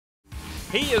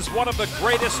He is one of the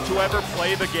greatest to ever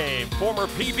play the game. Former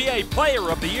PBA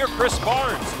Player of the Year, Chris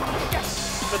Barnes.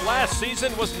 But last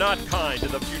season was not kind to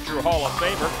the future Hall of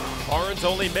Famer. Barnes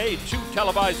only made 2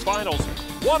 televised finals,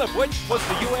 one of which was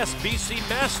the USBC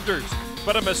Masters.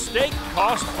 But a mistake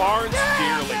cost Barnes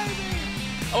dearly,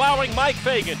 allowing Mike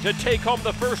Fagan to take home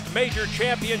the first major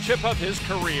championship of his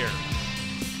career.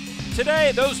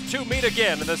 Today, those two meet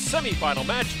again in the semifinal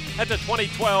match at the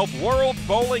 2012 World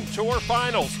Bowling Tour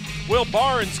Finals. Will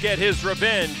Barnes get his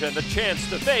revenge and the chance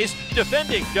to face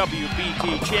defending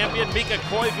WBT champion Mika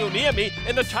Koivuniemi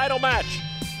in the title match?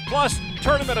 Plus,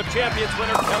 Tournament of Champions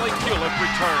winner Kelly Kulick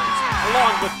returns,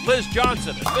 along with Liz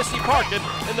Johnson and Missy Parkin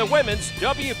in the women's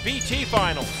WBT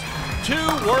finals. 2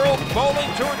 World Bowling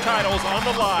Tour titles on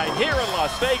the line here in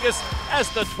Las Vegas as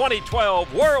the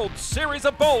 2012 World Series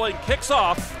of Bowling kicks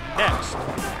off next.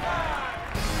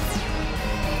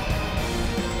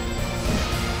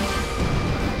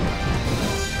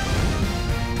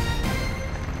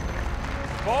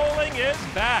 Bowling is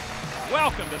back.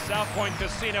 Welcome to South Point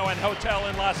Casino and Hotel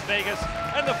in Las Vegas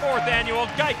and the 4th annual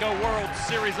Geico World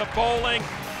Series of Bowling.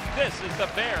 This is the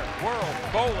Bear World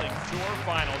Bowling Tour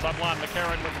Finals. I'm Lon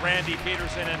McCarron with Randy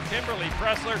Peterson and Kimberly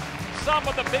Pressler. Some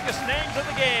of the biggest names of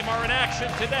the game are in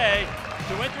action today.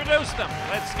 To introduce them,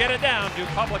 let's get it down to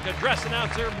public address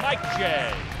announcer Mike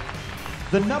J.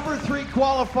 The number 3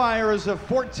 qualifier is a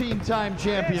 14-time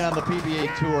champion on the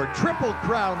PBA Tour, Triple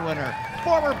Crown winner,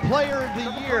 former Player of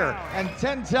the Year, and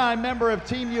 10-time member of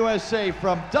Team USA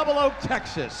from Double Oak,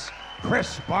 Texas,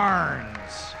 Chris Barnes.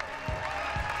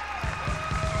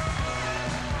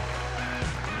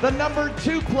 The number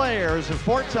 2 player is a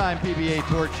 4-time PBA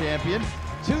Tour champion,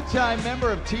 2-time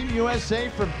member of Team USA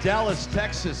from Dallas,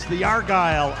 Texas, the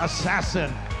Argyle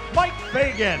Assassin, Mike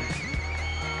Fagan.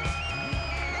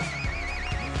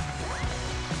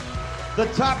 The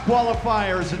top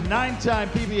qualifier is a 9-time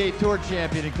PBA Tour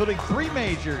champion, including 3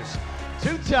 majors,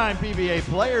 2-time PBA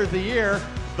Player of the Year,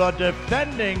 the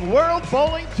defending World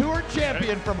Bowling Tour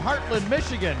champion from Heartland,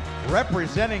 Michigan,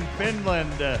 representing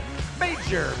Finland,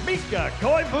 Major Mika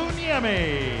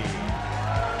Koivuniemi.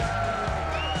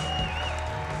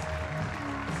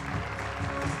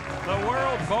 The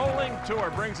World Bowling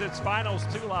Tour brings its finals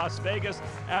to Las Vegas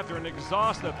after an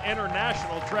exhaustive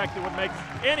international trek that would make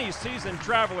any seasoned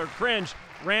traveler cringe.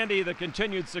 Randy, the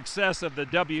continued success of the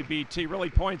WBT really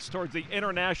points towards the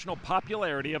international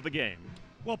popularity of the game.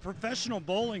 Well, professional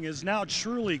bowling is now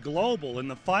truly global, and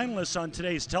the finalists on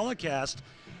today's telecast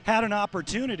had an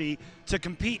opportunity to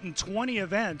compete in 20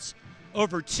 events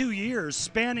over 2 years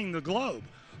spanning the globe.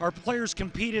 Our players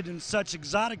competed in such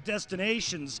exotic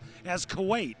destinations as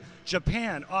Kuwait,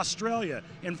 Japan, Australia,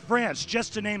 and France,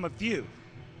 just to name a few.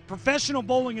 Professional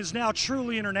bowling is now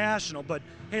truly international, but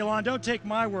hey, Lon, don't take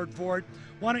my word for it.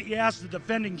 Why don't you ask the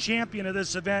defending champion of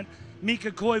this event, Mika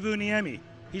Koivuniemi?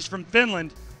 He's from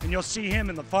Finland, and you'll see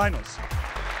him in the finals.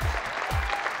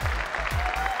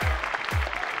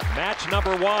 Match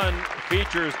number 1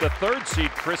 features the 3rd seed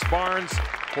Chris Barnes,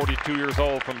 42 years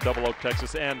old, from Double Oak,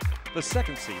 Texas, and the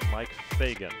 2nd seed Mike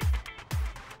Fagan.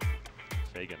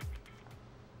 Fagan,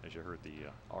 as you heard, the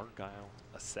Argyle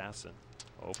Assassin,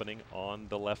 opening on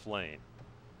the left lane.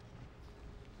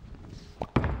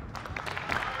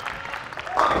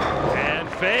 And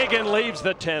Fagan leaves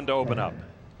the 10 to open up.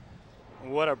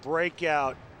 What a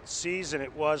breakout season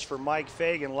it was for Mike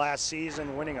Fagan last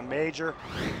season, winning a major,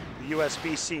 the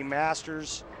USBC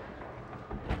Masters.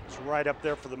 It's right up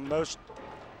there for the most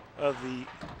of the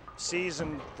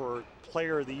season for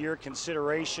Player of the Year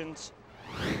considerations.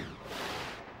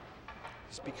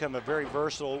 He's become a very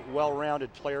versatile,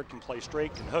 well-rounded player, can play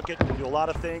straight, can hook it, can do a lot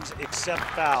of things except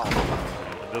foul.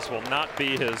 This will not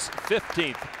be his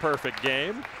 15th perfect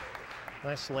game.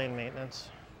 Nice lane maintenance.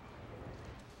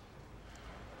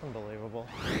 Unbelievable.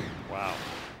 Wow.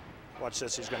 Watch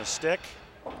this, he's going to stick.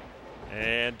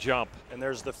 And jump. And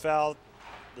there's the foul,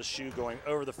 the shoe going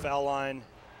over the foul line.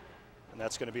 And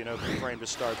that's going to be an open frame to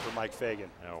start for Mike Fagan.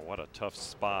 Oh, what a tough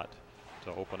spot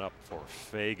to open up for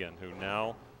Fagan, who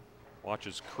now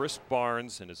watches Chris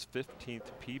Barnes in his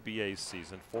 15th PBA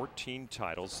season, 14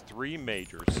 titles, 3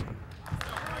 majors.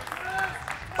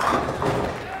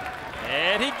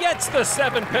 And he gets the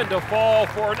 7-pin to fall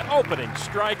for an opening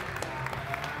strike.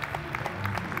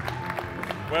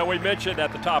 Well, we mentioned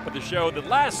at the top of the show that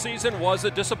last season was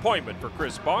a disappointment for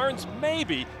Chris Barnes,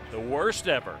 maybe the worst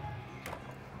ever.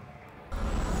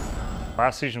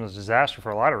 Last season was a disaster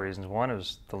for a lot of reasons. One, it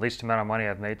was the least amount of money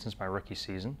I've made since my rookie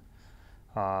season.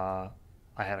 I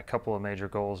had a couple of major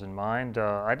goals in mind.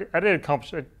 I did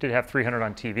have 300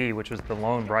 on TV, which was the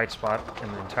lone bright spot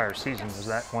in the entire season, was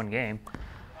that one game.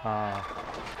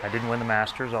 I didn't win the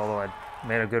Masters, although I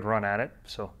made a good run at it,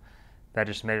 so that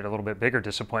just made it a little bit bigger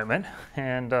disappointment.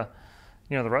 And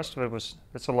you know, the rest of it was,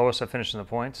 it's the lowest I finished in the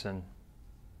points, and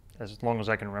as long as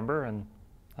I can remember, and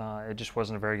it just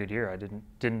wasn't a very good year. I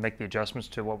didn't make the adjustments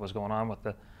to what was going on with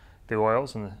the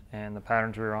oils and the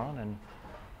patterns we were on, and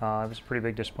it was a pretty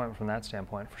big disappointment from that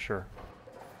standpoint, for sure.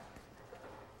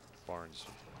 Barnes,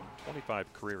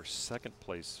 25 career second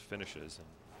place finishes, and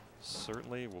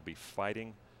certainly will be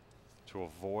fighting to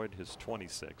avoid his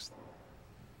 26th.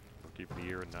 Rookie of the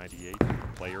year in '98,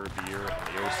 player of the year in the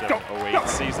 07-08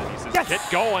 season. He says, get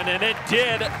going, and it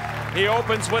did. He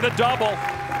opens with a double.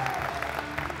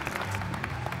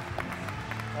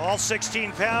 All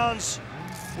 16 pounds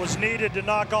was needed to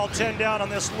knock all 10 down on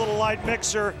this little light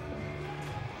mixer.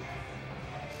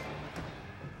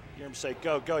 You hear him say,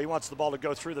 go, go. He wants the ball to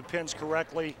go through the pins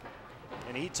correctly,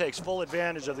 and he takes full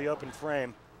advantage of the open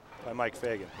frame by Mike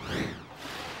Fagan.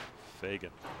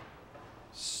 Fagan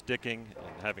sticking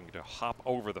and having to hop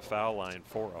over the foul line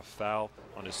for a foul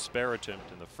on his spare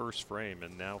attempt in the first frame,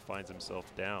 and now finds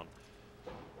himself down.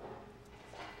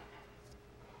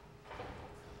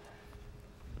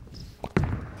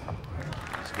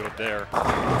 He's good there,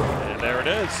 and there it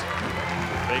is.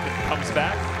 Fagan comes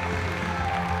back.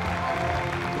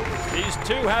 These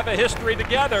two have a history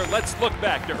together. Let's look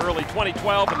back to early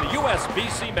 2012 in the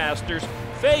US-BC Masters.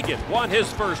 Fagan won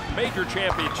his first major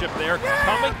championship there,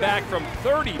 coming back from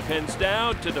 30 pins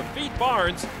down to defeat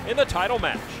Barnes in the title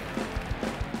match.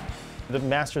 The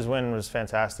Masters win was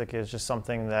fantastic. It was just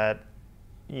something that,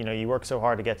 you know, you work so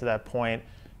hard to get to that point,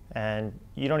 and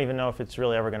you don't even know if it's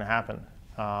really ever going to happen.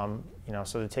 You know,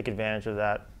 so to take advantage of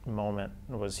that moment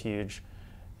was huge,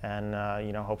 and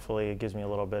you know, hopefully it gives me a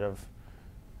little bit of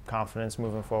confidence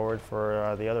moving forward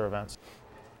for the other events.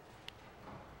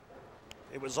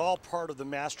 It was all part of the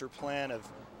master plan of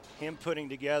him putting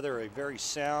together a very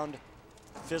sound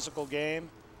physical game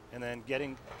and then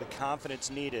getting the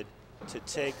confidence needed to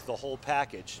take the whole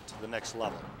package to the next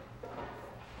level.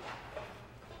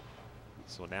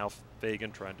 So now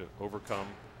Fagan trying to overcome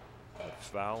a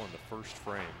foul in the first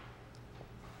frame.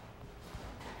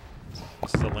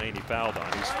 This is the lane he fouled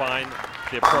on. He's fine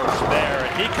the approach there,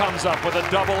 and he comes up with a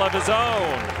double of his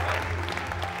own.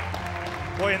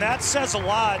 Boy, and that says a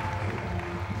lot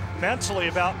mentally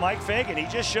about Mike Fagan. He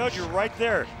just showed you right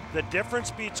there the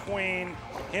difference between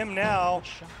him now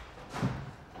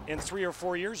and 3 or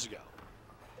 4 years ago.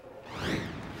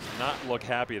 Does not look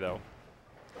happy though.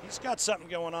 He's got something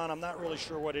going on. I'm not really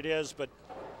sure what it is, but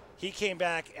he came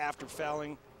back after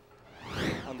fouling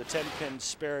on the 10-pin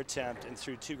spare attempt and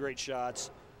threw 2 great shots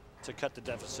to cut the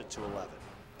deficit to 11.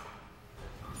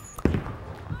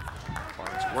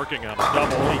 Barnes working on a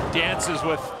double. He dances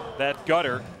with that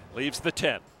gutter, leaves the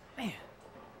 10. Man,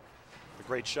 the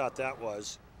great shot that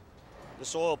was.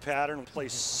 This oil pattern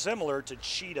plays similar to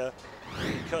Cheetah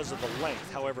because of the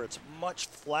length. However, it's much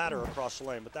flatter across the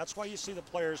lane, but that's why you see the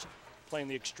players playing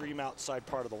the extreme outside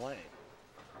part of the lane.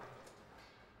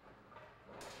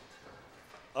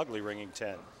 Ugly ringing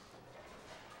 10.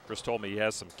 Chris told me he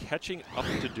has some catching up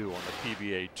to do on the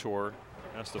PBA Tour.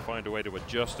 Has to find a way to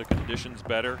adjust to conditions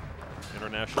better.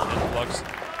 International influx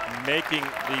making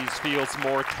these fields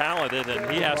more talented,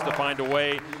 and he has to find a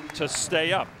way to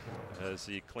stay up as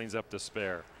he cleans up the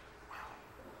spare.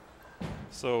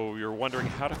 So you're wondering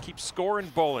how to keep score in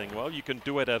bowling. Well, you can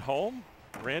do it at home.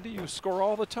 Randy, you score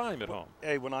all the time at home.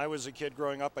 Hey, when I was a kid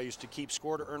growing up, I used to keep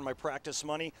score to earn my practice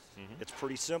money. It's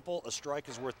pretty simple. A strike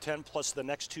is worth 10 plus the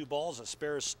next 2 balls. A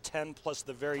spare is 10 plus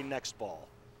the very next ball.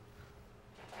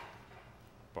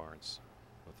 Barnes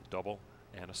with a double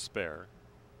and a spare.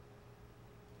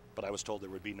 But I was told there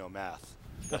would be no math.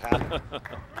 What happened?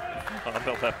 On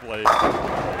that blade.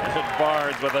 And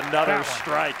Barnes with another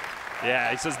strike. Yeah,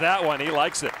 he says that one, he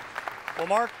likes it. Well,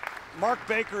 Mark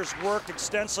Baker's worked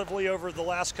extensively over the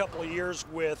last couple of years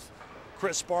with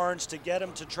Chris Barnes to get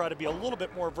him to try to be a little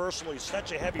bit more versatile. He's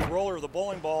such a heavy roller of the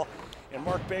bowling ball, and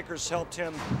Mark Baker's helped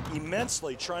him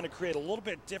immensely trying to create a little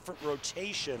bit different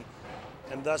rotation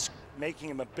and thus making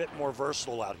him a bit more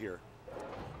versatile out here.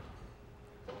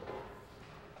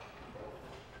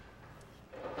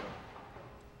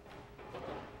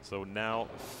 So now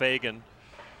Fagan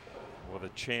with a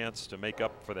chance to make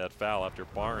up for that foul after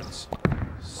Barnes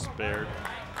spared in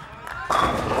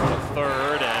the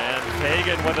third, and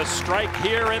Fagan with a strike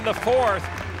here in the fourth.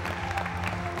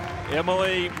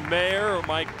 Emily Mayer,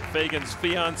 Mike Fagan's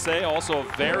fiance, also a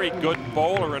very good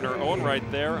bowler in her own right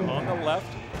there on the left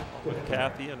with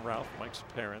Kathy and Ralph, Mike's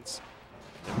parents.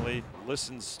 Emily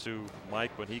listens to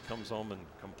Mike when he comes home and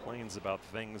complains about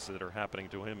things that are happening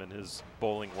to him in his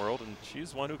bowling world, and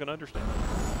she's one who can understand.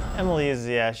 Emily is,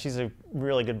 yeah, she's a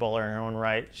really good bowler in her own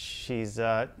right. She's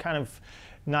kind of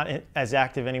not as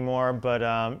active anymore, but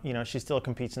you know, she still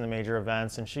competes in the major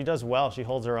events, and she does well. She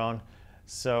holds her own.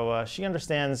 So she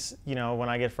understands, you know, when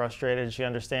I get frustrated. She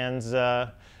understands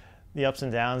the ups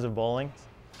and downs of bowling.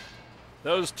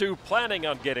 Those two planning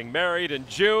on getting married in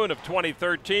June of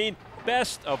 2013.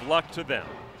 Best of luck to them.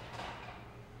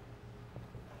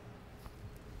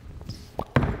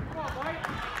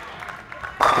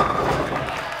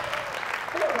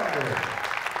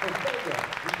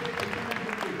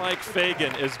 Mike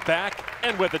Fagan is back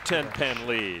and with a 10-pin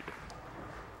lead.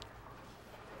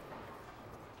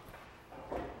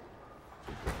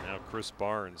 Now Chris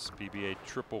Barnes, PBA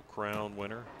Triple Crown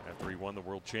winner after he won the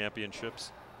World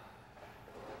Championships.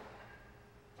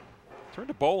 Turned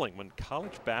to bowling when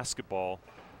college basketball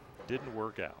didn't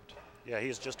work out. Yeah,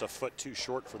 he's just a foot too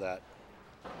short for that.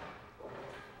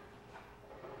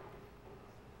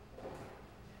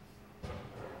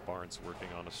 Barnes working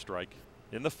on a strike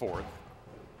in the fourth.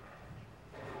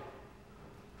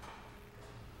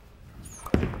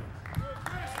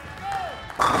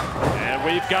 And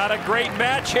we've got a great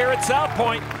match here at South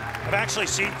Point. I've actually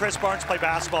seen Chris Barnes play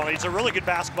basketball, and he's a really good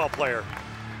basketball player.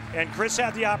 And Chris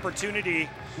had the opportunity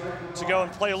to go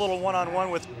and play a little one-on-one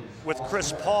with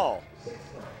Chris Paul.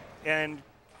 And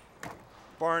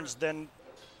Barnes then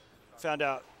found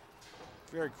out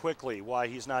very quickly why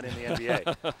he's not in the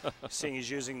NBA. Seeing he's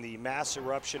using the mass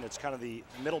eruption, it's kind of the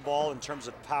middle ball in terms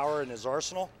of power in his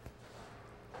arsenal.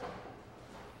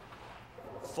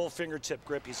 Full fingertip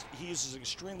grip. He uses an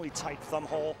extremely tight thumb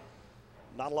hole.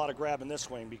 Not a lot of grab in this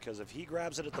swing, because if he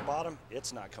grabs it at the bottom,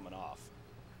 it's not coming off.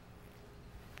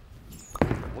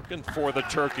 Looking for the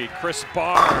turkey, Chris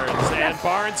Barnes, and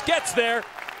Barnes gets there.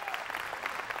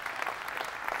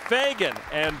 Fagan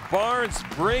and Barnes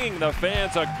bringing the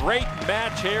fans a great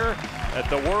match here at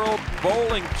the World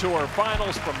Bowling Tour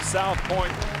Finals from South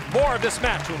Point. More of this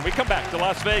match when we come back to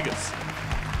Las Vegas.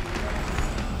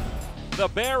 The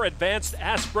Bear Advanced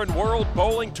Aspirin World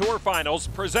Bowling Tour Finals,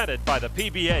 presented by the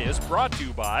PBA, is brought to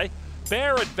you by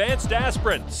Bear Advanced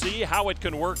Aspirin. See how it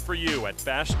can work for you at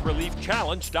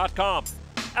FastReliefChallenge.com.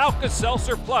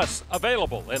 Alka-Seltzer Plus,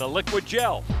 available in a liquid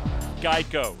gel.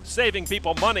 Geico, saving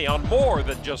people money on more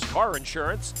than just car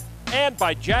insurance. And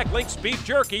by Jack Link's Beef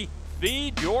Jerky,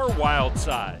 feed your wild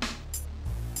side.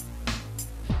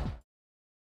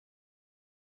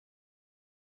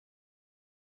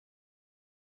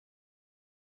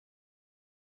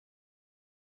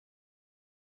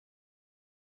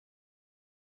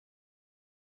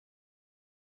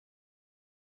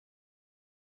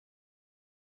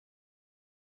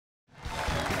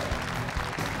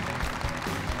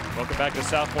 Welcome back to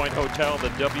South Point Hotel, the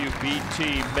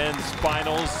WBT Men's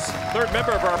Finals. Third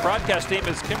member of our broadcast team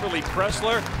is Kimberly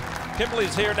Pressler.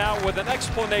 Kimberly's here now with an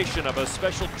explanation of a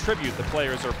special tribute the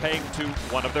players are paying to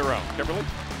one of their own. Kimberly?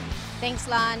 Thanks,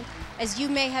 Lon. As you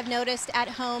may have noticed at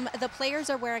home, the players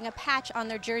are wearing a patch on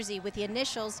their jersey with the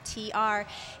initials TR.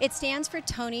 It stands for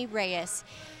Tony Reyes.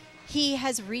 He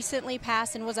has recently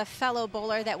passed and was a fellow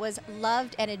bowler that was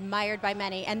loved and admired by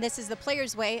many, and this is the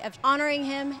players' way of honoring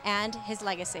him and his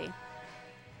legacy.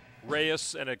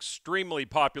 Reyes, an extremely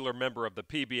popular member of the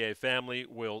PBA family,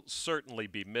 will certainly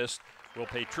be missed. We'll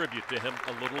pay tribute to him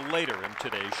a little later in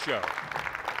today's show.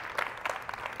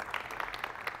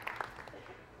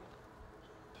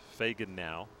 Fagan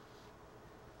now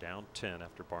down 10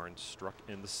 after Barnes struck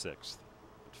in the sixth.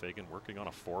 Fagan working on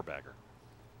a four-bagger.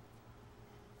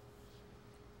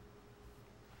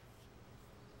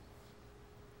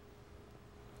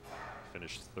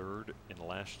 Finished third in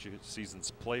last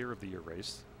season's Player of the Year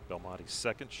race. Belmonte's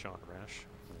second, Sean Rash,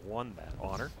 won that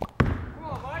honor.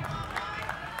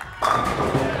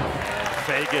 And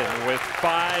Fagan with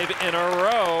 5 in a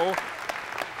row.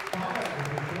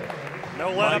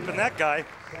 No let up in that guy.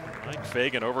 Mike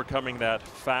Fagan overcoming that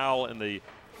foul in the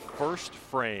first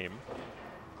frame,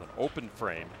 an open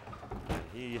frame. And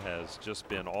he has just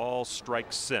been all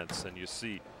strikes since, and you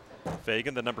see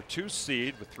Fagan, the number 2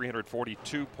 seed with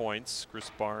 342 points.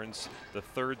 Chris Barnes, the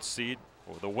 3rd seed,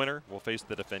 or the winner, will face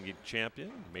the defending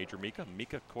champion, Major Mika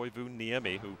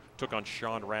Koivuniemi, who took on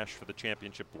Sean Rash for the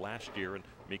championship last year, and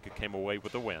Mika came away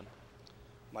with a win.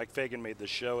 Mike Fagan made the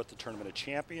show at the Tournament of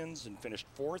Champions and finished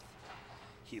 4th.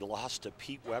 He lost to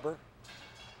Pete Weber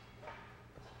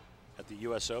at the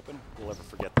U.S. Open. We'll never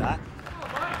forget that.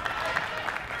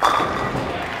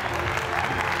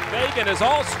 Fagan is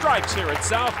all strikes here at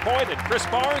South Point, and Chris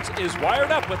Barnes is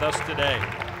wired up with us today.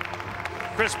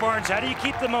 Chris Barnes, how do you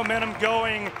keep the momentum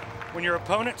going when your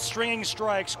opponent's stringing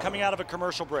strikes coming out of a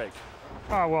commercial break?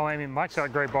 Well, I mean, Mike's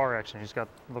got great bar action. He's got,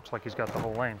 looks like he's got the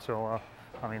whole lane. So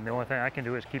I mean, the only thing I can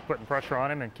do is keep putting pressure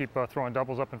on him and keep throwing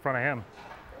doubles up in front of him.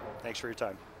 Thanks for your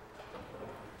time.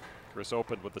 Chris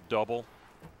opened with a double,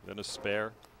 then a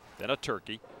spare, then a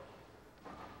turkey.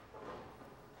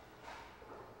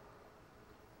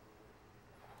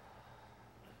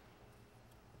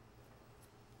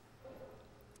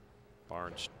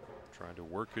 Barnes trying to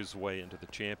work his way into the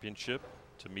championship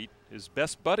to meet his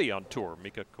best buddy on tour,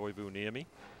 Mika Koivuniemi.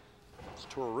 His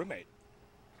tour roommate.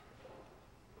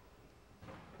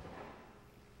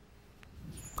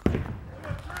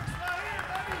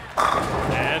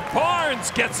 And Barnes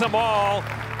gets them all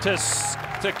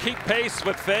to keep pace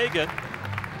with Fagan.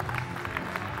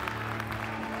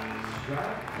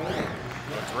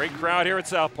 A great crowd here at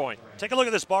South Point. Take a look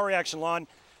at this ball reaction, Lon.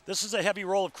 This is a heavy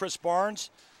roll of Chris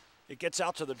Barnes. It gets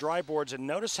out to the dry boards, and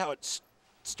notice how it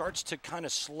starts to kind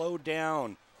of slow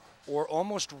down or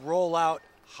almost roll out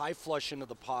high flush into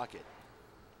the pocket.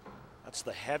 That's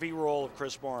the heavy roll of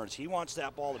Chris Barnes. He wants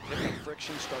that ball to pick up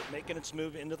friction, start making its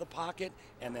move into the pocket,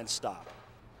 and then stop.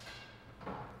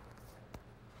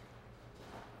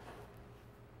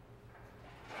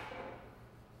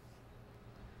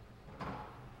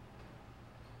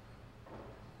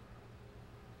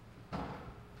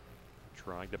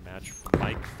 Trying to match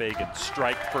Mike Fagan,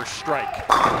 strike for strike.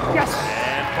 Yes!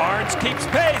 And Barnes keeps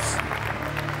pace.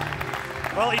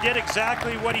 Well, he did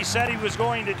exactly what he said he was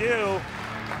going to do,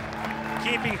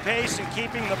 keeping pace and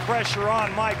keeping the pressure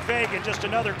on Mike Fagan. Just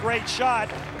another great shot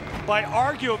by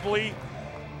arguably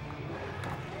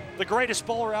the greatest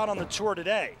bowler out on the tour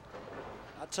today.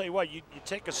 I'll tell you what, you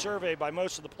take a survey by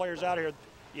most of the players out here,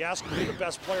 you ask them who the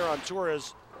best player on tour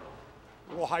is,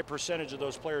 a real high percentage of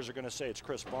those players are going to say it's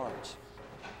Chris Barnes.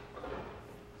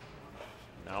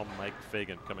 Now Mike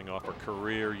Fagan coming off a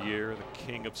career year, the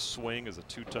king of swing as a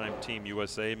two-time Team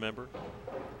USA member.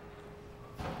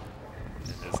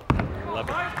 In his 11th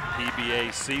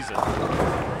PBA season.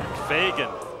 Fagan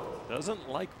doesn't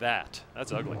like that.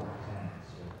 That's ugly.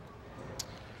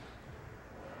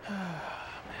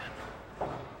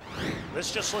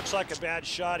 This just looks like a bad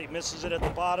shot. He misses it at the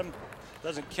bottom.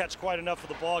 Doesn't catch quite enough of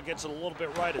the ball, gets it a little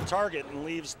bit right at target and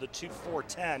leaves the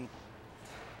 2-4-10.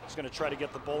 He's going to try to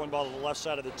get the bowling ball to the left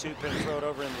side of the 2-pin, throw it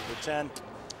over into the 10.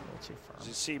 As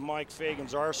you see Mike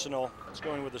Fagan's arsenal, it's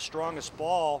going with the strongest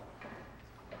ball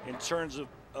in terms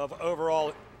of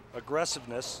overall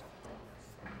aggressiveness.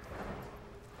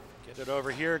 Get it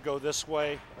over here, go this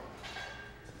way,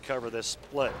 cover this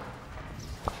split.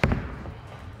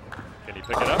 Can he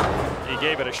pick it up? He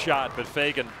gave it a shot, but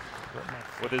Fagan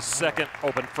with his second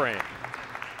open frame.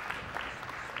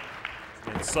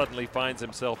 And suddenly finds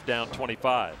himself down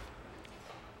 25.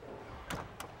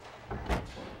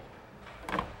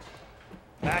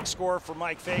 Max score for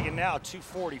Mike Fagan now,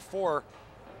 244.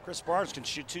 Chris Barnes can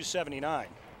shoot 279.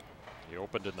 He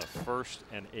opened in the first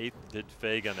and eighth, did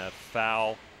Fagan. That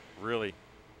foul really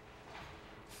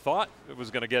thought it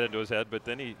was going to get into his head, but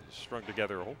then he strung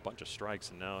together a whole bunch of strikes,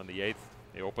 and now in the eighth,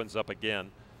 he opens up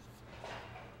again.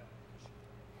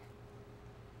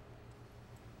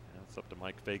 It's up to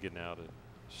Mike Fagan now to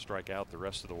strike out the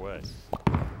rest of the way.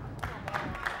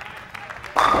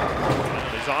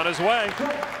 And he's on his way.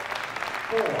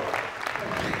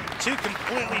 Two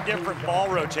completely different ball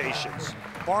rotations.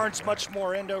 Barnes much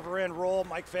more end over end roll.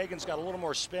 Mike Fagan's got a little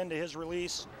more spin to his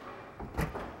release.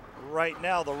 Right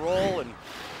now the roll and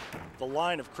the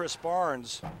line of Chris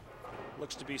Barnes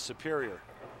looks to be superior.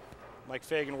 Mike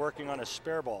Fagan working on a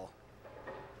spare ball.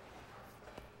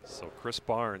 So Chris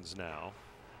Barnes now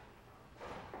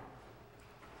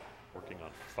working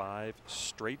on 5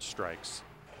 straight strikes.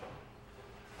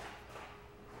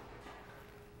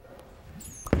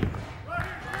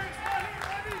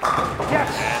 Yes!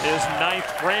 And his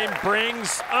 9th frame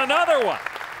brings another one.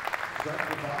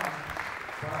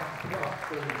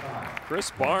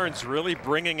 Chris Barnes really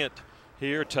bringing it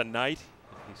here tonight.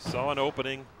 He saw an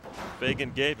opening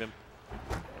Fagan gave him,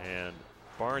 and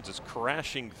Barnes is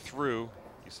crashing through.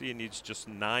 You see he needs just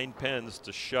 9 pins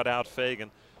to shut out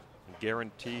Fagan and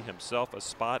guarantee himself a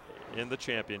spot in the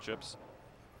championships.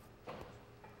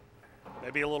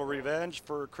 Maybe a little revenge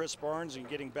for Chris Barnes and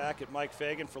getting back at Mike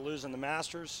Fagan for losing the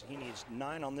Masters. He needs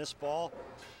 9 on this ball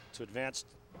to advance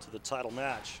to the title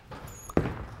match.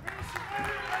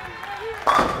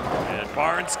 And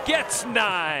Barnes gets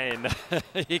 9.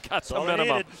 He got the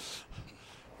minimum.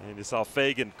 And you saw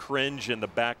Fagan cringe in the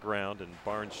background, and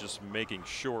Barnes just making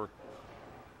sure.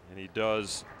 And he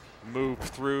does move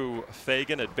through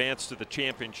Fagan, advance to the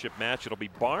championship match. It'll be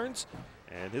Barnes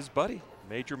and his buddy,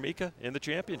 Major Mika, in the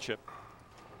championship.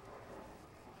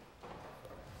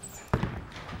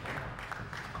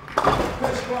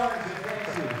 Chris Barnes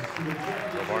advances to the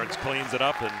championship. So Barnes cleans it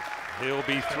up, and He'll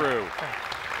be through.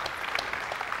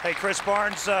 Hey, Chris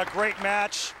Barnes, great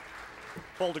match.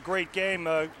 Pulled a great game.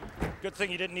 Good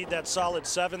thing you didn't need that solid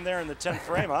 7 there in the 10th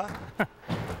frame, huh?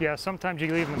 Yeah, sometimes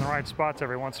you leave them in the right spots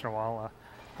every once in a while.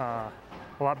 A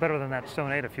lot better than that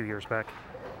Stone 8 a few years back.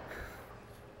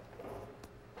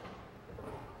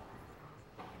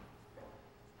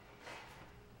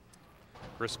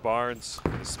 Chris Barnes,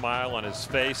 a smile on his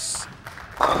face.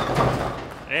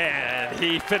 And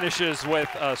he finishes with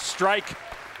a strike.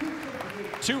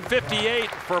 258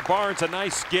 for Barnes, a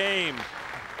nice game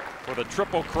for the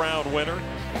Triple Crown winner.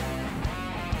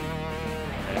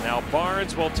 And now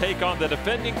Barnes will take on the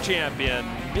defending champion,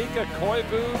 Mika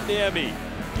Koivuniemi,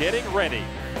 getting ready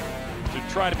to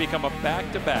try to become a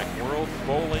back-to-back World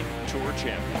Bowling Tour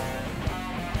champion.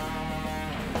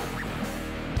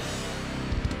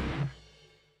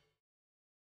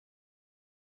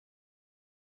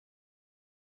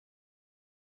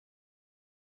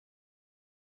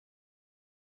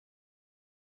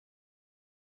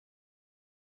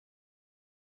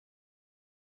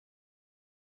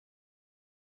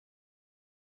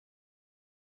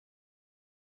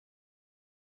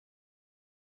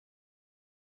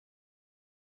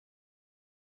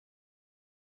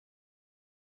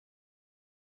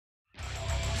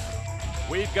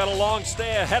 We've got a long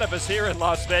stay ahead of us here in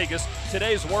Las Vegas.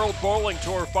 Today's World Bowling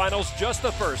Tour Finals, just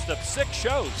the first of 6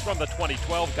 shows from the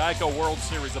 2012 Geico World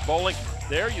Series of Bowling.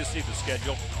 There you see the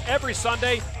schedule. Every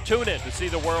Sunday, tune in to see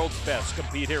the world's best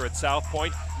compete here at South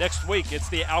Point. Next week, it's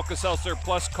the Alka-Seltzer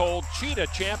Plus Cold Cheetah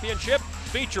Championship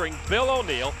featuring Bill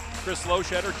O'Neill, Chris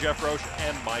Loschetter, Jeff Roche,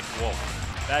 and Mike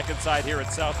Wolf. Back inside here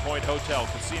at South Point Hotel,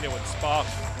 Casino and Spa,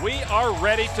 we are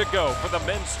ready to go for the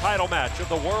men's title match of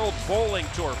the World Bowling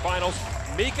Tour Finals.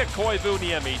 Mika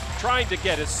Koivuniemi trying to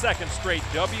get his 2nd straight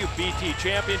WBT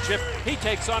championship. He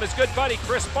takes on his good buddy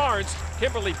Chris Barnes.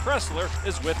 Kimberly Pressler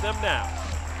is with them now.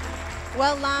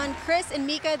 Well, Lon, Chris and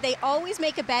Mika, they always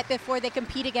make a bet before they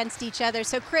compete against each other.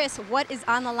 So, Chris, what is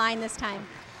on the line this time?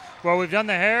 Well, we've done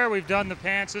the hair, we've done the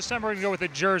pants. This time we're going to go with a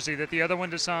jersey that the other one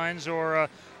designs, or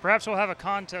perhaps we'll have a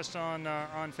contest on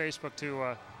Facebook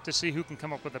to see who can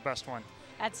come up with the best one.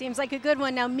 That seems like a good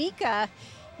one. Now, Mika,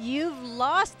 you've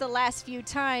lost the last few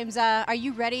times. Are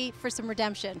you ready for some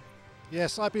redemption?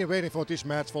 Yes, I've been waiting for this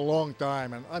match for a long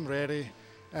time, and I'm ready.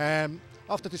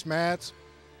 After this match,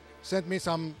 send me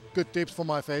some good tips for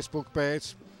my Facebook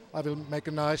page. I will make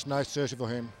a nice jersey for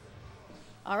him.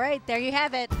 All right, there you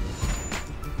have it.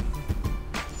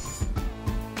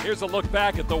 Here's a look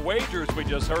back at the wagers we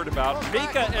just heard about.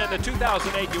 Mika in the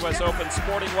 2008 U.S. Open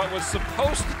sporting what was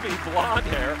supposed to be blonde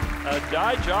hair, a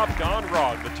dye job gone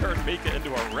wrong that turned Mika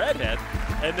into a redhead,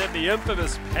 and then the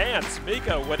infamous pants.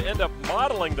 Mika would end up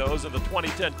modeling those in the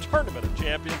 2010 Tournament of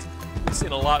Champions. We've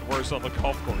seen a lot worse on the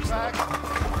golf course, though.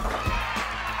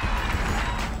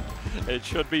 It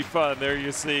should be fun. There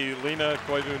you see Lena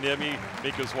Koivuniemi,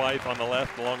 Mika's wife, on the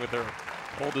left, along with her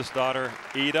oldest daughter,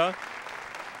 Ida.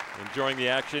 Enjoying the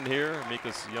action here.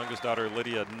 Mika's youngest daughter,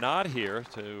 Lydia, not here,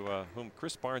 to whom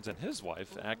Chris Barnes and his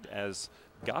wife act as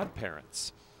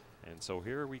godparents. And so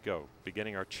here we go,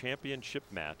 beginning our championship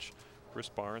match. Chris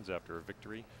Barnes, after a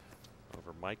victory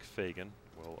over Mike Fagan,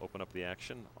 will open up the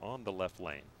action on the left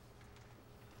lane.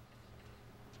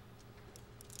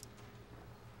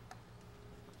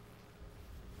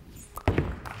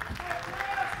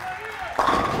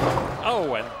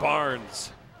 Oh, and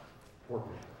Barnes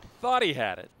thought he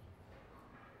had it.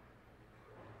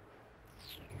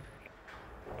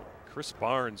 Chris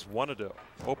Barnes wanted to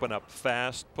open up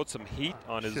fast, put some heat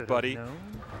on his buddy. He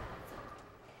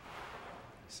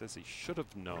says he should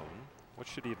have known. What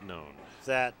should he have known?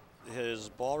 That his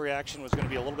ball reaction was going to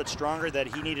be a little bit stronger,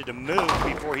 that he needed to move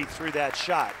before he threw that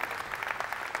shot.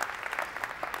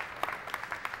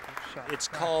 It's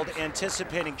called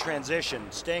anticipating transition,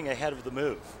 staying ahead of the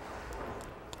move.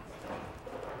 So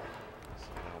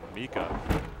now Mika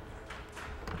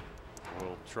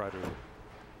will try to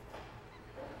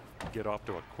get off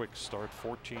to a quick start.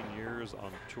 14 years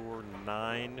on tour,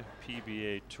 9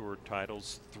 PBA Tour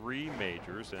titles, 3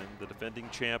 majors, and the defending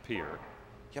champ here.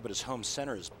 Yeah, but his home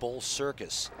center is Bull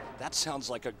Circus. That sounds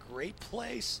like a great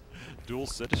place. Dual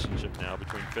citizenship now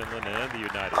between Finland and the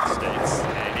United States,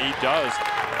 and he does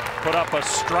put up a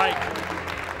strike.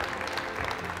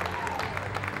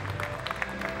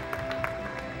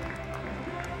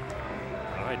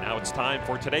 All right, now it's time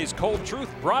for today's Cold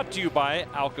Truth, brought to you by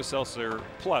Alka-Seltzer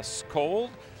Plus Cold.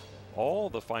 All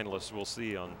the finalists we'll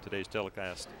see on today's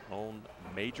telecast own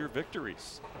major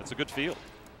victories. That's a good field.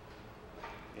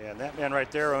 Yeah, and that man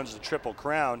right there owns the Triple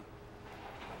Crown.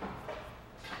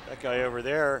 That guy over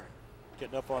there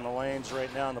getting up on the lanes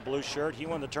right now in the blue shirt. He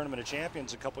won the Tournament of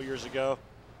Champions a couple years ago.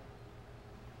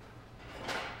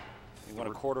 He won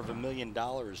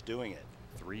 $250,000 doing it.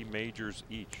 3 majors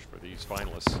each for these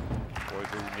finalists.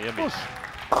 Koivuniemi.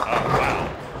 Oh, wow.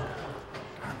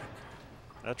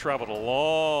 That traveled a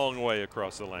long way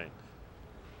across the lane.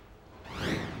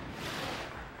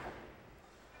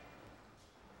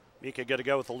 Mika got to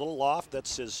go with a little loft.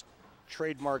 That's his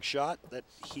trademark shot that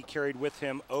he carried with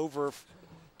him over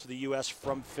to the U.S.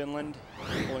 from Finland,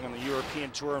 bowling on the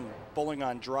European Tour and bowling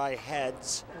on dry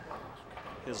heads.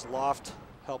 His loft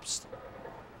helps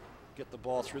get the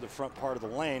ball through the front part of the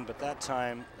lane, but that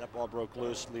time that ball broke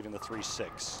loose, leaving the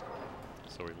 3-6.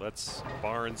 So he lets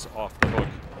Barnes off the hook.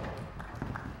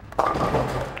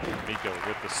 Mika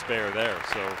with the spare there.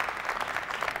 So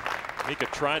Mika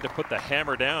tried to put the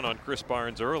hammer down on Chris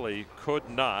Barnes early, could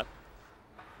not.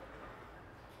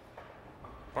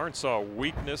 Barnes saw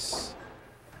weakness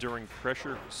during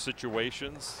pressure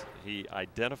situations. He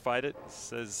identified it,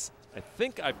 says, I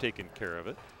think I've taken care of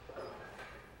it.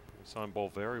 We saw him bowl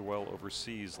very well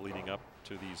overseas leading up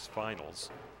to these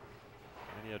finals.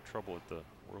 And he had trouble at the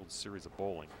World Series of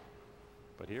Bowling.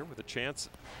 But here with a chance,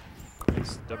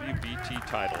 his WBT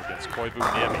title against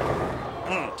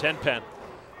Koivuniemi. 10 pen.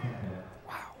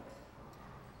 Wow.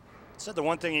 Said the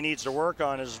one thing he needs to work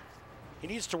on is he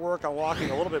needs to work on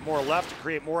walking a little bit more left to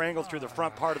create more angle through the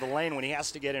front part of the lane when he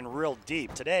has to get in real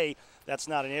deep. Today, that's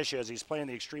not an issue as he's playing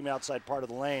the extreme outside part of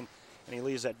the lane and he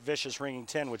leaves that vicious ringing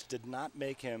 10, which did not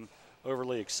make him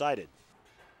overly excited.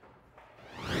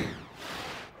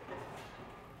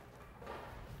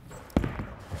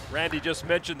 Randy just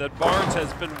mentioned that Barnes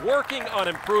has been working on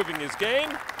improving his game,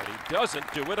 but he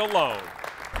doesn't do it alone.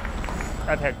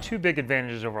 I've had 2 big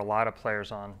advantages over a lot of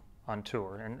players on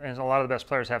tour, and a lot of the best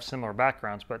players have similar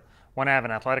backgrounds, but one, I have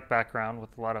an athletic background with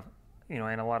a lot of, in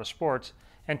a lot of sports,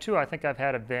 and 2, I think I've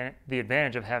had the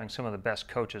advantage of having some of the best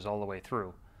coaches all the way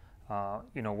through.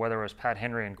 Whether it was Pat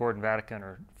Henry and Gordon Vatican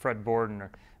or Fred Borden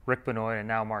or Rick Benoit and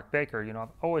now Mark Baker, I've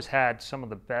always had some of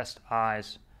the best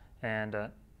eyes and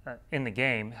in the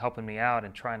game helping me out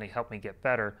and trying to help me get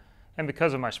better. And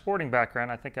because of my sporting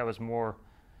background, I think I was more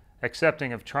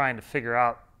accepting of trying to figure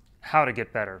out how to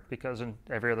get better, because in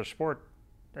every other sport,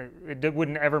 it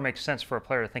wouldn't ever make sense for a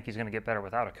player to think he's going to get better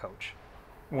without a coach.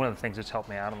 One of the things that's helped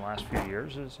me out in the last few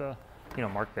years is,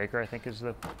 Mark Baker, I think, is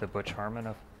the Butch Harmon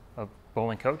of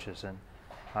bowling coaches, and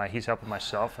he's helping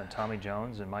myself and Tommy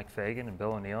Jones and Mike Fagan and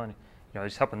Bill O'Neill, and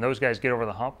he's helping those guys get over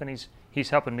the hump, and he's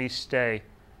helping me stay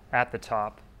at the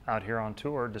top out here on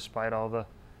tour despite all the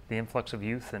influx of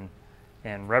youth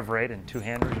and rev rate and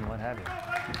 2-handers and what have you.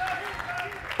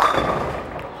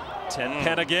 10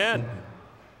 pen again.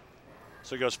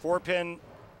 So he goes 4-pin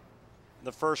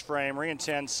the first frame, ring and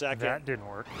 10 second. That didn't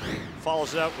work.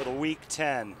 Follows up with a weak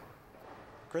 10.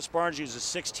 Chris Barnes uses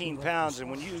 16 pounds, and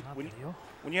when you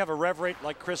have a rev rate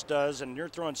like Chris does, and you're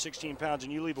throwing 16 pounds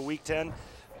and you leave a weak 10,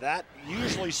 that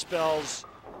usually spells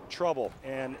trouble,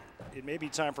 and it may be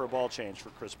time for a ball change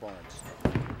for Chris Barnes.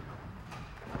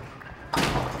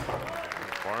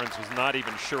 Barnes was not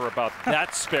even sure about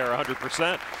that spare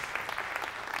 100%.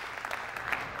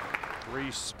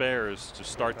 3 spares to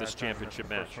start this championship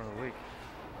match.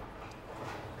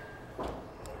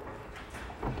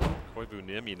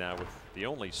 Koivuniemi now with the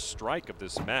only strike of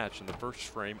this match in the first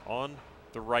frame on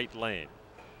the right lane.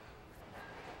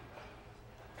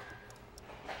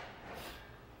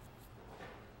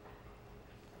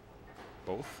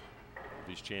 Both of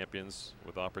these champions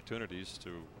with opportunities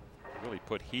to really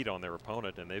put heat on their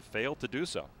opponent, and they've failed to do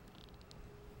so.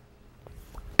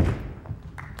 The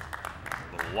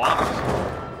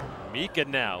loft. Mika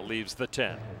now leaves the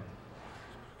 10.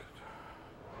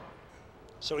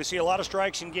 So we see a lot of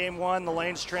strikes in game 1, the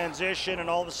lanes transition, and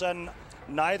all of a sudden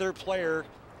neither player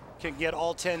can get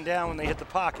all 10 down when they hit the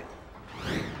pocket.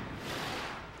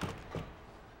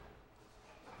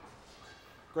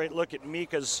 Great look at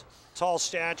Mika's tall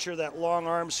stature, that long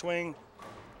arm swing.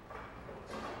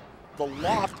 The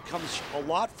loft comes a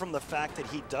lot from the fact that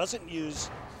he doesn't use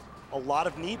a lot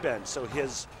of knee bend, so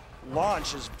his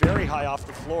launch is very high off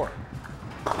the floor.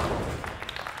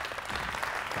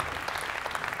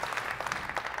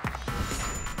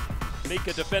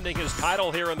 Mika defending his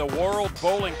title here in the World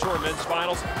Bowling Tour Men's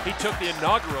Finals. He took the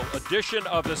inaugural edition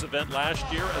of this event last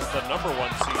year as the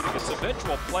 #1 seed against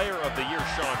eventual Player of the Year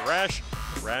Sean Rash.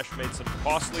 Rash made some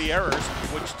costly errors,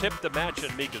 which tipped the match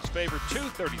in Mika's favor,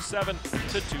 237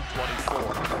 to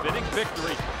 224. Fitting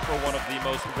victory for one of the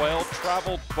most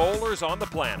well-traveled bowlers on the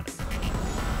planet.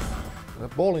 The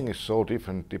bowling is so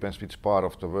different, depends which part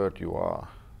of the world you are.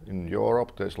 In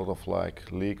Europe, there's a lot of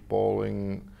like league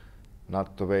bowling,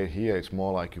 not the way here. It's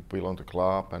more like you belong to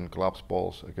club and clubs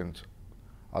balls against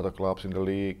other clubs in the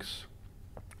leagues.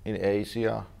 In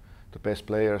Asia, the best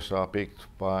players are picked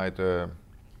by the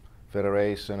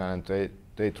federation and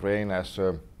they train as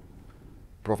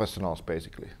professionals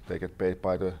basically. They get paid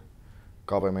by the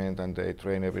government and they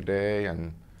train every day,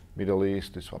 and Middle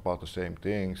East is about the same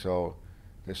thing. So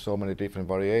there's so many different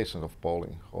variations of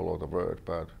bowling all over the world,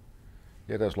 but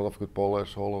yeah, there's a lot of good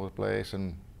bowlers all over the place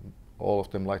and all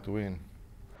of them like to win.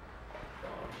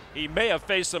 He may have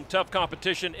faced some tough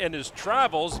competition in his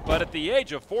travels, but at the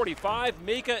age of 45,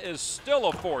 Mika is still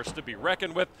a force to be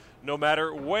reckoned with no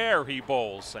matter where he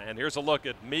bowls. And here's a look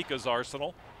at Mika's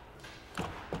arsenal.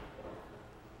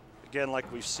 Again,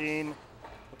 like we've seen,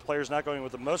 the player's not going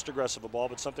with the most aggressive of ball,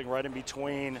 but something right in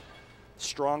between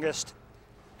strongest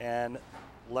and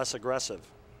less aggressive.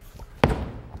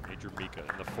 Major Mika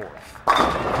in the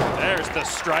 4th. There's the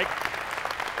strike.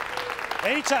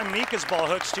 Anytime Mika's ball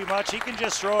hooks too much, he can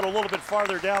just throw it a little bit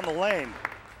farther down the lane.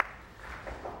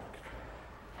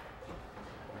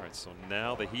 All right, so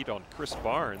now the heat on Chris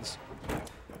Barnes.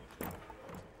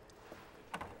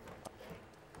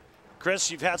 Chris,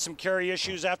 you've had some carry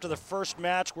issues after the first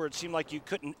match where it seemed like you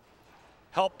couldn't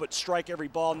help but strike every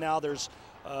ball. Now there's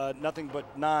nothing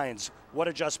but 9s. What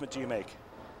adjustment do you make?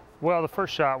 Well, the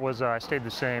first shot was I stayed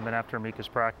the same, and after Mika's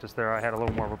practice there, I had a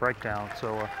little more of a breakdown,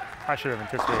 so I should have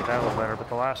anticipated that a little better. But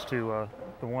the last two,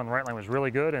 the one right lane was really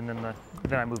good, and then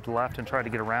I moved left and tried to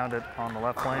get around it on the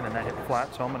left lane, and that hit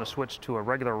flat. So I'm going to switch to a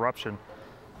regular eruption,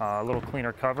 a little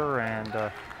cleaner cover, and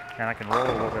I can roll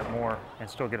a little bit more and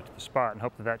still get it to the spot, and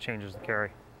hope that changes the carry.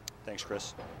 Thanks,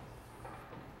 Chris.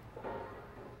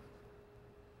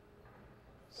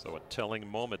 So a telling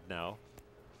moment now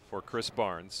for Chris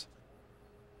Barnes.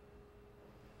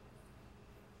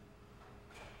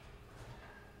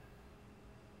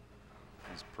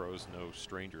 These pros no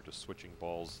stranger to switching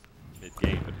balls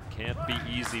mid-game, but it can't be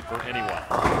easy for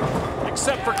anyone,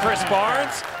 except for Chris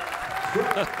Barnes.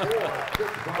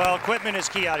 Well, equipment is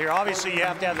key out here. Obviously, you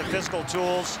have to have the physical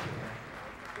tools.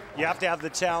 You have to have the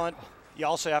talent. You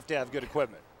also have to have good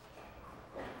equipment.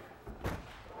 He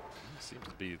seems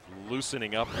to be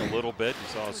loosening up a little bit. You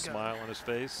saw a smile on his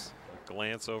face, a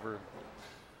glance over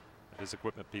at his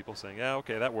equipment people saying, yeah,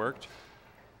 okay, that worked.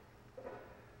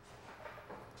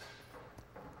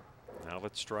 Now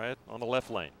let's try it on the left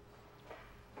lane.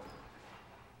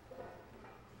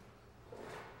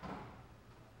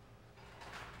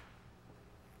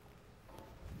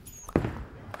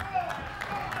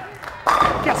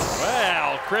 Yes!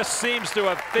 Well, Chris seems to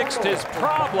have fixed his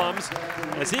problems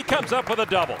as he comes up with a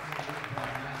double.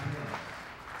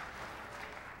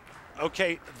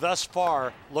 Okay, thus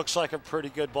far, looks like a pretty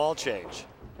good ball change.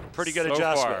 Pretty good So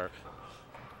adjustment. far.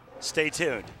 Stay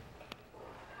tuned.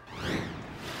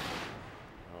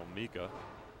 Well, Mika,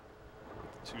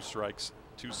 2 strikes,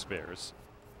 2 spares.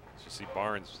 As you see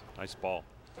Barnes, nice ball.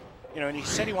 You know, and he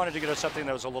said he wanted to get us something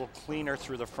that was a little cleaner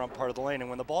through the front part of the lane. And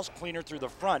when the ball's cleaner through the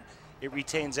front, it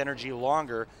retains energy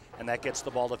longer, and that gets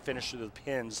the ball to finish through the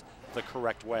pins the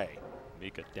correct way.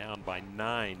 Mika down by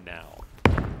 9 now.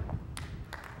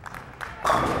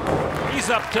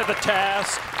 He's up to the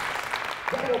task.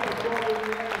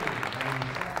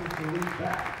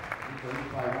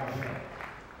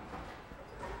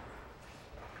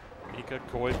 Mika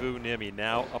Koivuniemi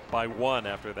now up by 1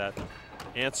 after that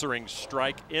answering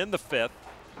strike in the 5th,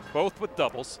 both with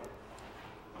doubles.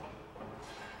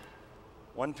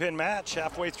 1-pin match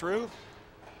halfway through.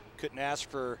 Couldn't ask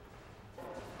for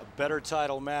a better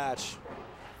title match.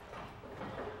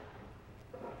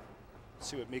 Let's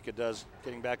see what Mika does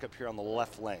getting back up here on the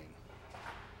left lane.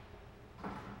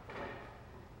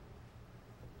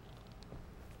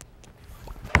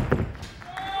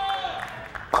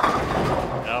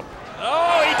 Yep.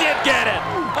 Oh, he did get it.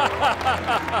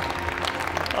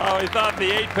 Oh, he thought the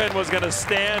 8-pin was going to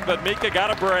stand, but Mika got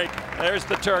a break. There's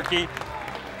the turkey.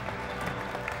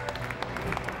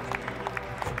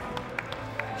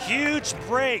 Huge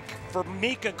break for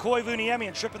Mika Koivuniemi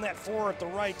and tripping that 4 at the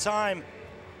right time.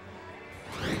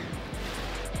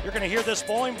 You're going to hear this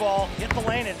bowling ball hit the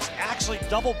lane, and it actually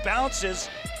double bounces.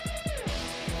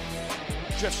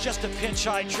 Drifts just a pinch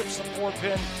high, trips the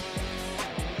 4-pin.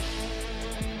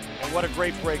 And what a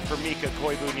great break for Mika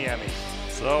Koivuniemi.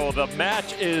 So the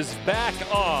match is back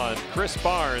on. Chris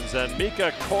Barnes and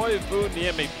Mika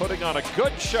Koivuniemi putting on a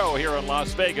good show here in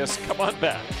Las Vegas. Come on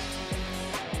back.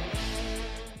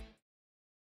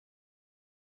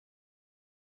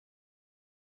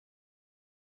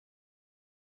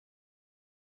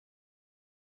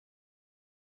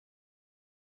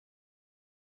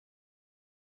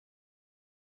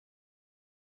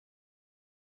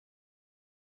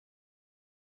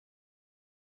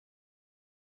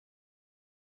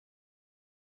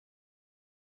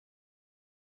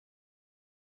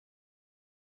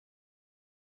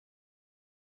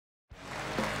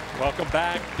 Welcome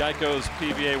back. Geico's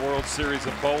PBA World Series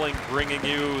of Bowling bringing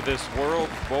you this World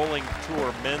Bowling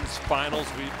Tour Men's Finals.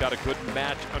 We've got a good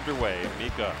match underway.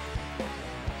 Mika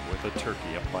with a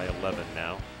turkey up by 11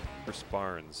 now. Chris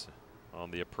Barnes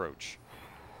on the approach.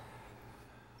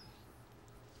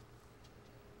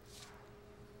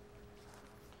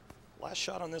 Last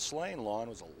shot on this lane, Lon,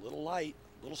 was a little light,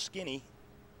 a little skinny.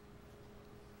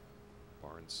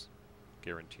 Barnes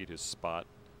guaranteed his spot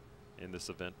in this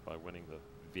event by winning the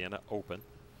Vienna Open.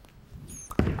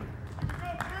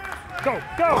 Go,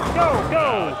 go, go,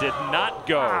 go! Did not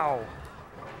go. Wow.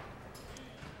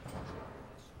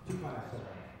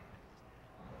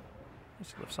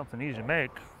 This looks something easy to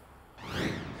make.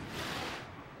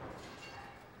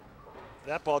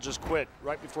 That ball just quit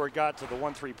right before it got to the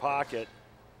 1-3 pocket,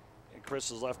 and Chris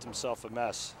has left himself a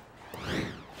mess.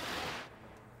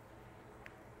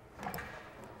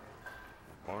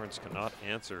 Barnes cannot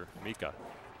answer Mika.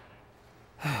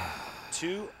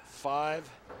 2,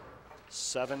 5,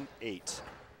 7, 8.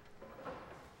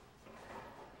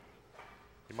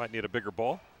 He might need a bigger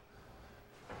ball.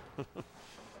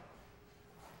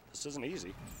 This isn't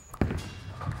easy.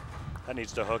 That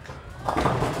needs to hook.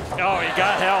 Oh, he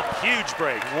got help. Huge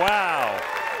break. Wow.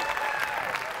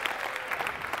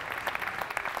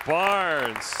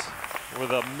 Barnes with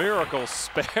a miracle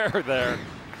spare there.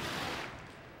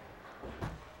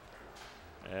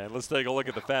 And let's take a look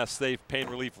at the fast, safe pain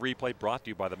relief replay brought to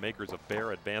you by the makers of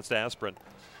Bayer Advanced Aspirin.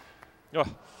 Oh.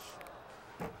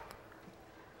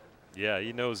 Yeah,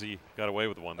 he knows he got away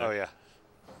with one there. Oh, yeah.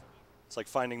 It's like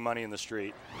finding money in the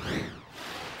street.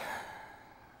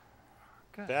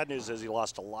 Okay. Bad news is he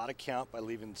lost a lot of count by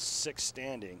leaving 6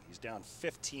 standing. He's down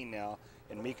 15 now,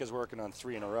 and Mika's working on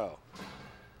 3 in a row.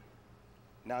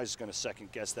 Now he's going to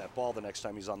second guess that ball the next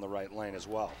time he's on the right lane as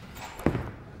well.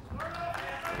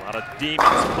 A lot of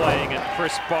demons playing in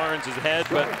Chris Barnes' head,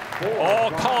 but all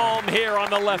calm here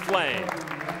on the left lane.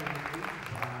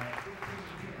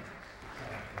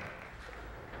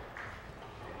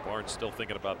 Barnes still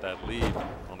thinking about that lead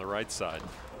on the right side.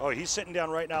 Oh, he's sitting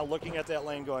down right now looking at that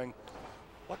lane going,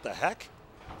 what the heck?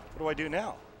 What do I do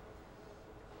now?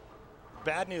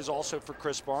 Bad news also for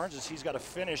Chris Barnes is he's got to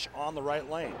finish on the right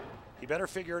lane. He better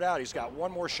figure it out. He's got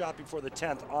one more shot before the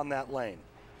 10th on that lane.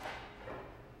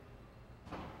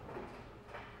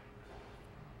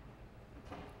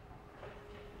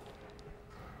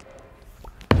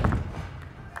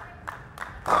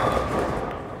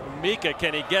 Mika,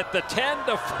 can he get the 10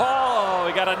 to fall?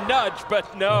 He got a nudge,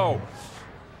 but no.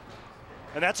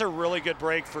 And that's a really good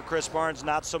break for Chris Barnes,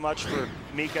 not so much for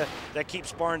Mika. That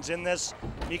keeps Barnes in this.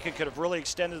 Mika could have really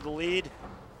extended the lead.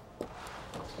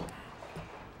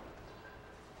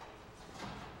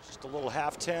 Just a little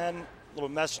half 10. Little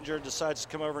messenger decides to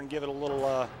come over and give it a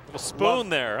little little spoon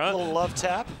there, huh? A little love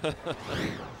tap. And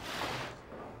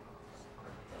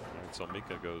so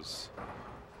Mika goes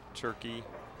turkey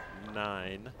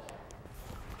 9.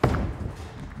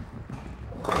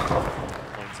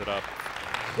 Cleans it up.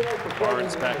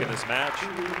 Barnes back in this match.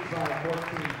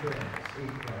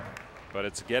 But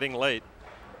it's getting late.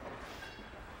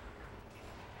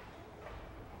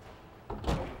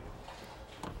 And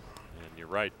you're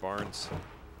right, Barnes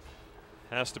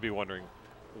has to be wondering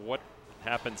what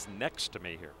happens next to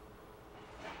me here.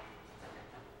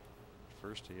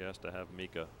 First, he has to have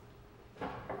Mika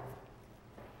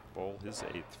bowl his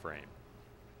 8th frame.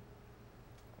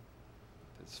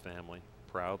 His family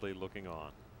proudly looking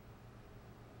on.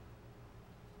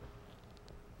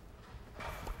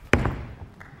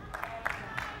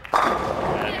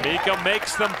 And Mika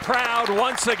makes them proud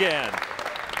once again.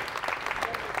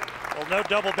 Well, no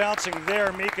double bouncing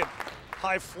there. Mika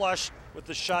high flush with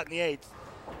the shot in the 8th.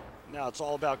 Now it's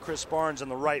all about Chris Barnes in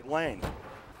the right lane.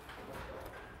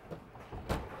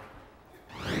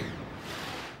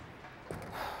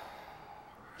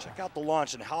 Check out the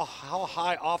launch and how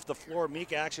high off the floor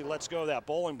Mika actually lets go of that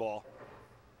bowling ball.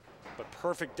 But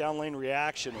perfect down lane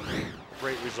reaction and a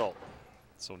great result.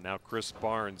 So now Chris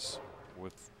Barnes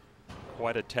with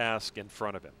quite a task in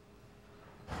front of him.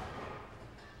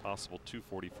 Possible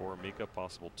 244, Mika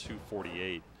possible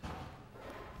 248.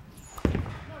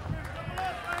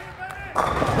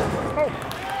 Oh.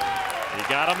 He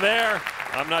got him there.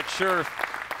 I'm not sure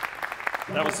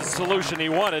that was the solution he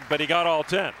wanted, but he got all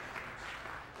 10.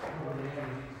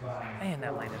 Man,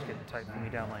 that lane is getting tight for me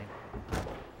down lane.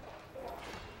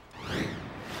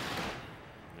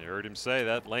 You heard him say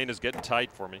that lane is getting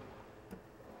tight for me.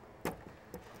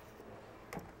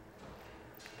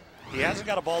 He hasn't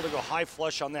got a ball to go high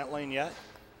flush on that lane yet.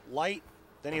 Light,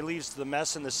 then he leaves the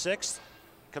mess in the 6th.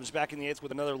 Comes back in the 8th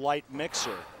with another light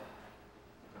mixer.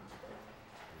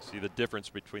 See the difference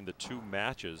between the two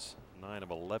matches. 9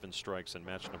 of 11 strikes in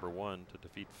match number 1 to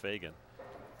defeat Fagan,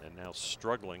 and now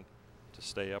struggling to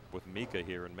stay up with Mika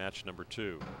here in match number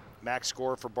 2. Max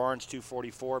score for Barnes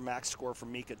 244, max score for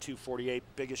Mika 248.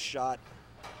 Biggest shot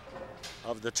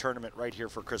of the tournament right here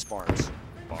for Chris Barnes.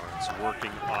 Barnes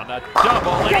working on a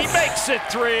double, and he makes it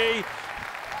 3.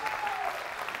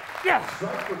 Yeah.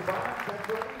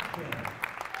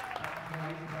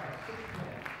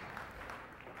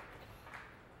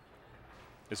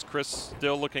 Is Chris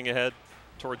still looking ahead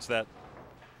towards that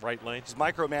right lane? He's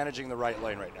micromanaging the right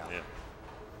lane right now. Yeah.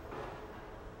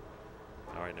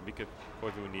 All right, Mika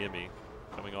Koivuniemi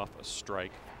coming off a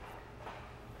strike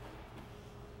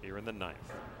here in the 9th.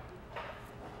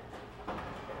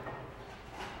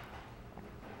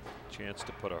 Chance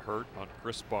to put a hurt on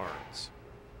Chris Barnes.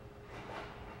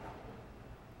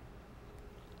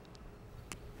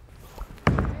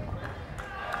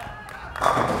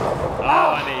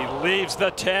 Oh, and he leaves the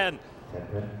 10.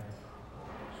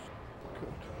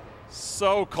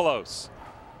 So close.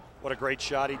 What a great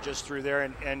shot he just threw there,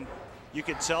 and you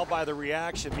can tell by the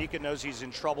reaction, Mika knows he's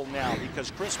in trouble now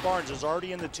because Chris Barnes is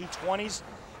already in the 220s.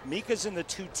 Mika's in the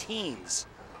 2-teens.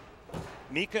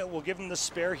 Mika will give him the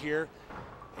spare here,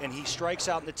 and he strikes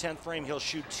out in the 10th frame. He'll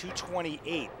shoot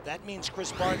 228. That means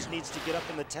Chris Barnes needs to get up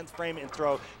in the 10th frame and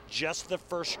throw just the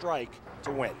first strike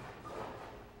to win.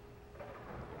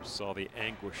 Saw the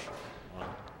anguish on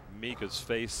Mika's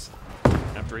face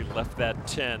after he left that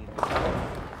 10.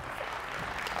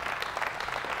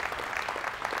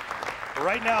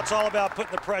 Right now, it's all about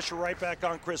putting the pressure right back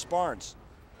on Chris Barnes.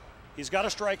 He's got a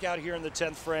strikeout here in the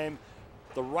 10th frame.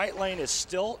 The right lane is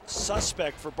still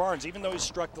suspect for Barnes, even though he's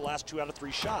struck the last 2 out of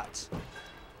 3 shots.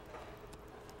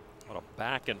 What a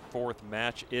back and forth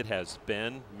match it has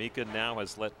been. Mika now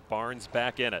has let Barnes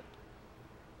back in it.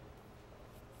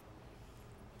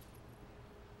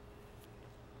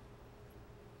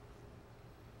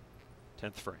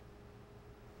 Tenth frame.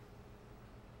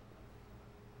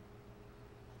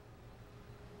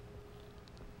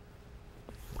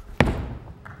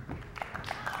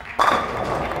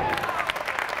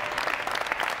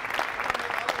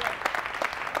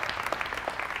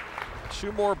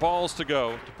 Two more balls to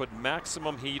go to put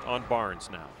maximum heat on Barnes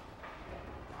now.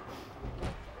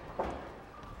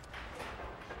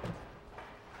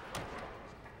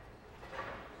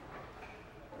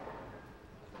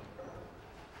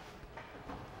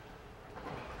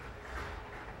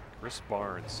 Chris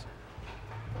Barnes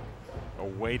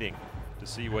awaiting to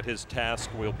see what his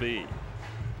task will be.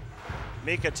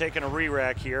 Mika taking a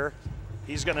re-rack here.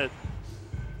 He's going to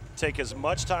take as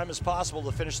much time as possible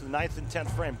to finish the 9th and 10th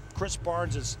frame. Chris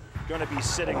Barnes is going to be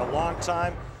sitting a long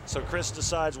time, so Chris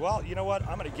decides, well, you know what,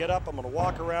 I'm going to get up, I'm going to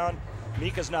walk around.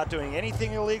 Mika's not doing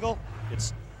anything illegal.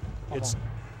 It's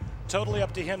totally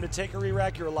up to him to take a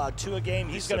re-rack. You're allowed 2 a game.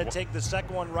 He's going to take the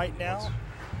second one right now,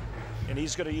 and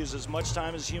he's going to use as much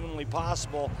time as humanly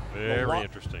possible. Very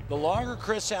interesting. The longer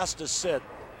Chris has to sit,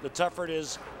 the tougher it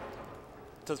is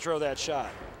to throw that shot.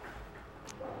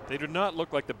 They do not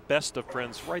look like the best of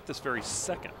friends right this very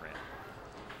second, Rand.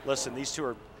 Listen, these two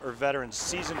are veterans,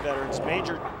 seasoned veterans,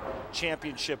 major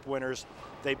championship winners.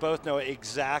 They both know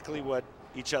exactly what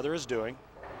each other is doing.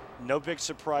 No big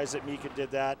surprise that Mika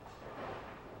did that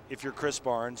if you're Chris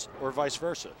Barnes, or vice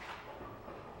versa.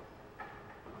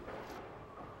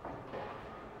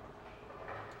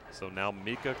 So now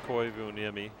Mika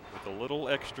Koivuniemi with a little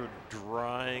extra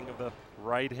drying of the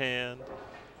right hand.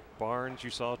 Barnes, you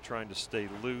saw, trying to stay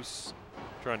loose,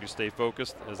 trying to stay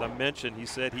focused. As I mentioned, he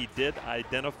said he did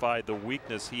identify the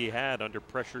weakness he had under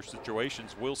pressure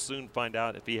situations. We'll soon find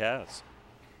out if he has.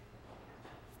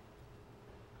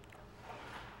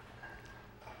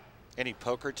 Any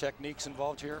poker techniques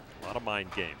involved here? A lot of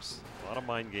mind games. A lot of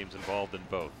mind games involved in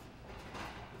both.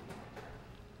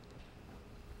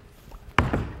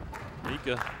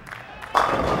 Mika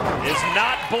is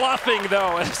not bluffing,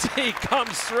 though, as he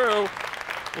comes through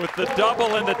with the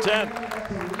double in the 10th.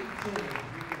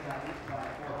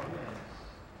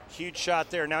 Huge shot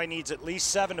there. Now he needs at least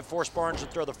 7 to force Barnes to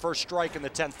throw the first strike in the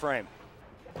 10th frame.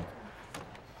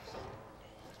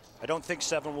 I don't think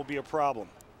 7 will be a problem.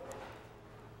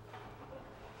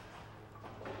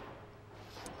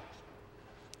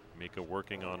 Mika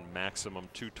working on maximum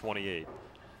 228.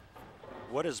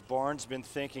 What has Barnes been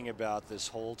thinking about this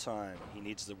whole time? He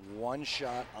needs the one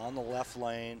shot on the left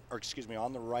lane, or excuse me,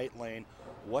 on the right lane.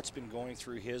 What's been going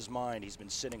through his mind? He's been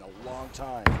sitting a long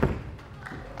time.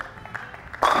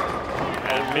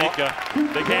 And Mika,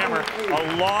 big hammer.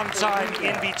 A long time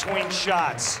in between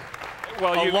shots.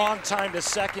 Well, a long time to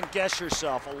second guess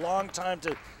yourself. A long time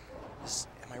to,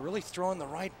 am I really throwing the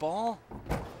right ball?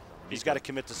 He's got to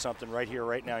commit to something right here,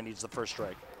 right now. He needs the first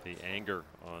strike. The anger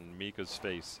on Mika's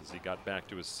face as he got back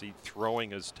to his seat,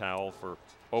 throwing his towel for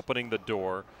opening the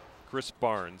door. Chris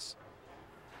Barnes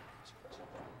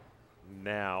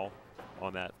now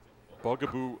on that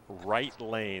bugaboo right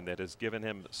lane that has given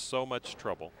him so much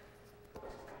trouble.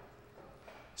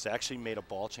 He's actually made a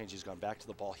ball change. He's gone back to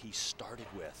the ball he started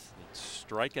with.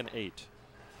 Strike an 8.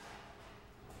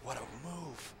 What a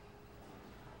move.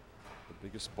 The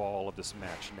biggest ball of this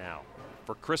match now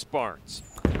for Chris Barnes.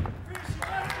 And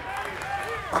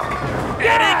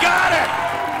he got it!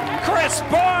 Chris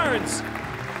Barnes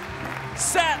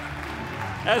set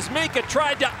as Mika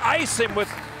tried to ice him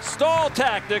with stall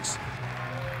tactics.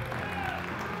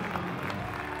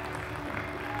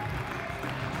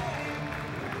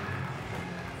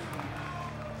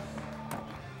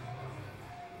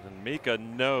 And Mika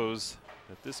knows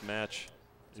that this match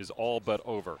is all but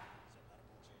over.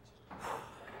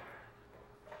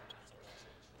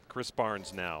 Chris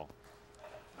Barnes now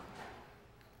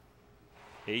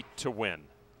 8 to win.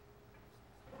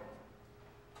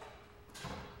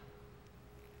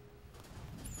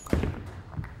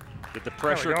 Did the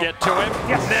pressure get to him?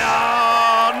 Yes.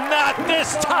 No, not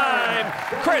this time.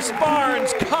 Chris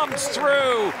Barnes comes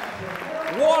through,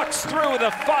 walks through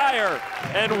the fire,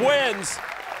 and wins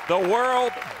the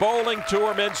World Bowling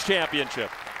Tour Men's Championship.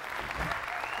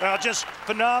 Well, just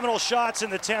phenomenal shots in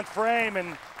the 10th frame,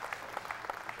 and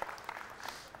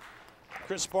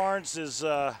Chris Barnes has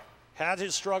had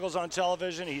his struggles on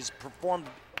television. He's performed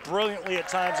brilliantly at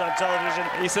times on television.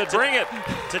 He said, bring it.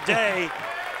 Today,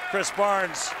 Chris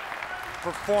Barnes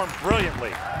performed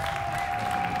brilliantly.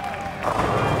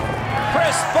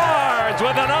 Chris Barnes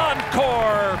with an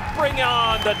encore. Bring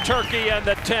on the turkey and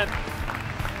the 10th.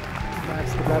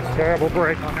 That's terrible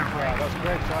break on that. Yeah, that's a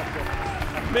great shot.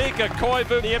 Mika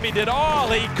Koivuniemi did all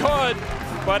he could,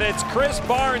 but it's Chris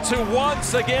Barnes who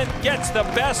once again gets the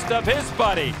best of his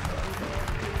buddy.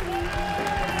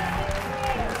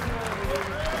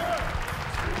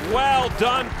 Well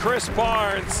done, Chris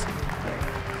Barnes.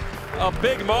 A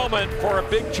big moment for a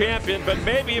big champion, but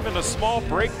maybe even a small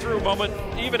breakthrough moment,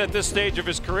 even at this stage of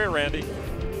his career, Randy.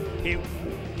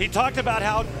 He talked about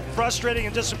how frustrating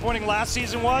and disappointing last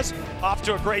season was. Off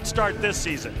to a great start this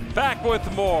season. Back with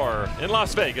more in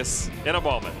Las Vegas in a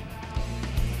moment.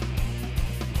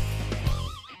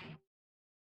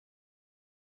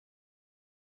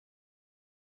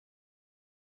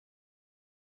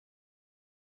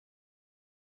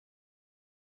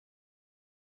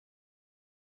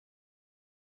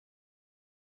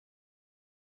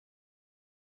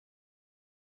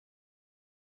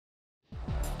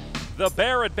 The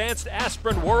Bear Advanced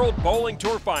Aspirin World Bowling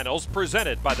Tour Finals,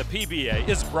 presented by the PBA,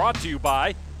 is brought to you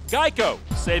by Geico,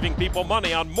 saving people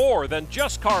money on more than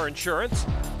just car insurance.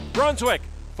 Brunswick,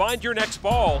 find your next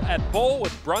ball at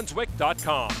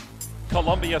bowlwithbrunswick.com.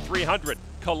 Columbia 300,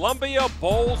 Columbia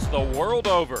bowls the world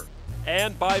over.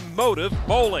 And by Motive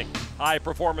Bowling, high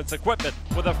performance equipment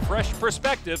with a fresh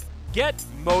perspective. Get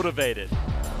motivated.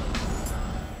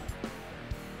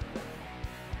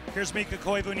 Here's Mika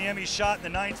Koivuniemi's shot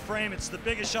in the 9th frame. It's the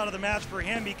biggest shot of the match for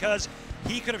him because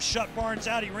he could have shut Barnes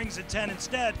out. He rings at 10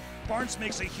 instead. Barnes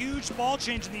makes a huge ball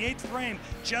change in the 8th frame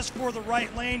just for the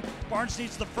right lane. Barnes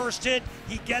needs the first hit.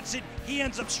 He gets it. He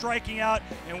ends up striking out.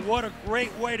 And what a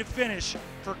great way to finish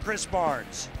for Chris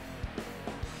Barnes.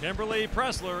 Kimberly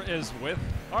Pressler is with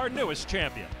our newest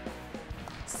champion.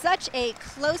 Such a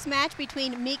close match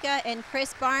between Mika and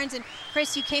Chris Barnes. And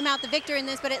Chris, you came out the victor in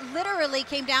this, but it literally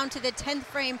came down to the 10th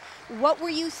frame. What were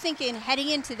you thinking heading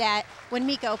into that when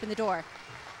Mika opened the door?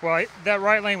 Well, that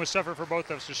right lane was tougher for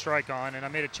both of us to strike on, and I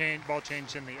made a ball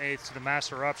change in the 8th to the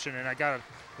master option, and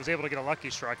was able to get a lucky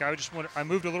strike. I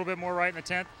moved a little bit more right in the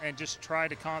 10th and just tried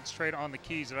to concentrate on the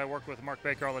keys that I work with Mark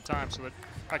Baker all the time so that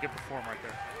I could perform right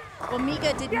there. Well,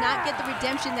 Mika did not get the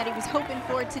redemption that he was hoping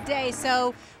for today,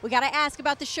 so we got to ask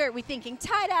about the shirt. We thinking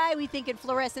tie-dye, we thinking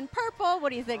fluorescent purple.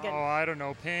 What are you thinking? Oh, I don't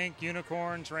know. Pink,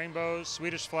 unicorns, rainbows,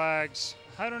 Swedish flags.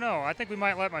 I don't know. I think we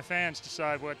might let my fans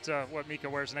decide what Mika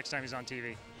wears next time he's on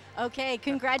TV. Okay,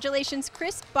 congratulations,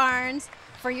 Chris Barnes,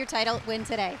 for your title win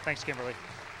today. Thanks, Kimberly.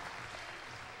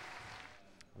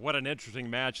 What an interesting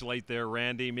match late there,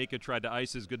 Randy. Mika tried to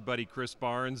ice his good buddy Chris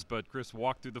Barnes, but Chris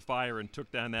walked through the fire and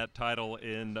took down that title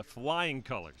in flying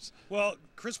colors. Well,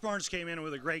 Chris Barnes came in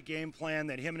with a great game plan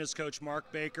that him and his coach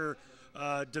Mark Baker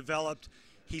developed.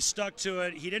 He stuck to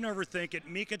it. He didn't overthink it.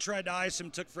 Mika tried to ice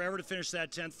him, took forever to finish that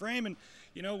 10th frame. And,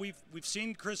 you know, we've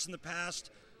seen Chris in the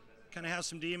past kind of have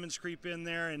some demons creep in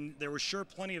there, and there was sure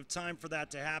plenty of time for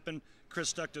that to happen. Chris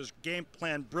stuck to his game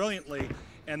plan brilliantly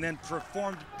and then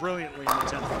performed brilliantly in the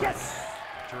 10th frame. Yes!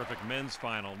 terrific men's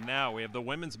final. Now we have the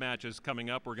women's matches coming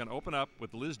up. We're going to open up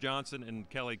with Liz Johnson and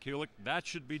Kelly Kulick. That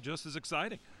should be just as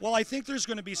exciting. Well, I think there's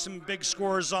going to be some big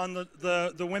scores on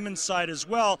the women's side as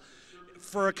well,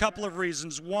 for a couple of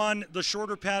reasons. One, the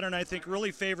shorter pattern I think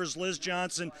really favors Liz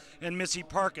Johnson and Missy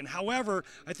Parkin. However,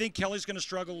 I think Kelly's going to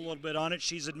struggle a little bit on it.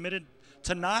 She's admitted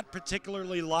to not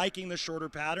particularly liking the shorter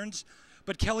patterns,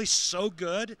 but Kelly's so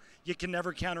good, you can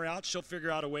never count her out. She'll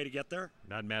figure out a way to get there.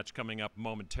 That match coming up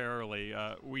momentarily.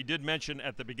 We did mention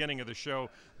at the beginning of the show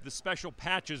the special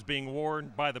patches being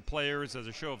worn by the players as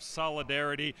a show of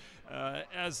solidarity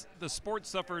as the sport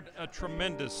suffered a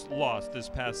tremendous loss this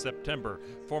past September.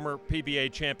 Former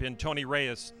PBA champion Tony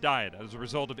Reyes died as a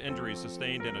result of injuries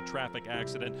sustained in a traffic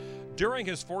accident. During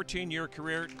his 14-year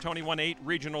career, Tony won 8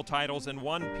 regional titles and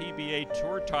 1 PBA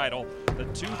Tour title, the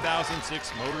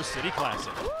 2006 Motor City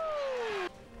Classic.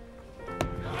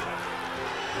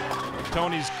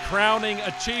 Tony's crowning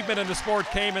achievement in the sport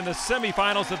came in the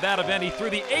semifinals of that event. He threw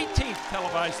the 18th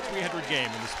televised 300 game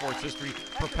in the sport's history,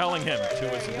 propelling him to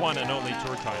his one and only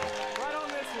tour title.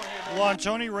 Well,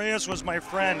 Tony Reyes was my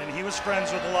friend, and he was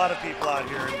friends with a lot of people out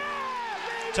here.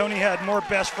 And Tony had more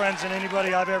best friends than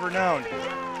anybody I've ever known.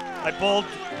 I bowled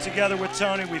together with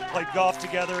Tony. We played golf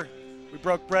together. We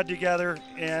broke bread together,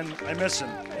 and I miss him,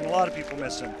 and a lot of people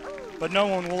miss him. But no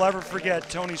one will ever forget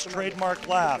Tony's trademark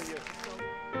laugh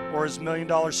or his $1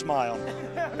 million smile.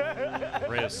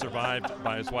 Reyes survived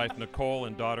by his wife Nicole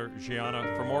and daughter Gianna.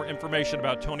 For more information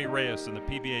about Tony Reyes and the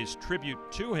PBA's tribute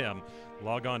to him,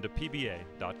 log on to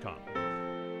pba.com.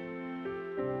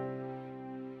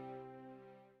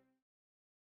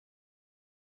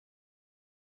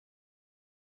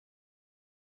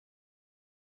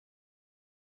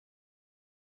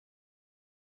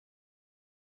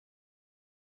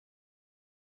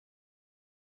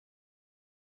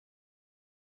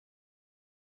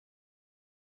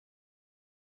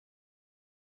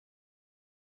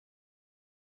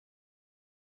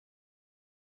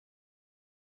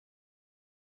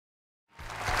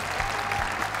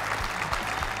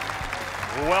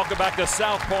 Welcome back to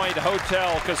South Point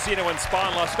Hotel, Casino and Spa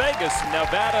in Las Vegas,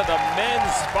 Nevada. The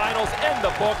men's finals in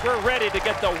the book. We're ready to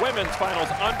get the women's finals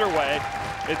underway.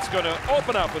 It's going to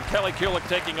open up with Kelly Kulick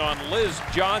taking on Liz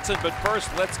Johnson. But first,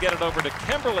 let's get it over to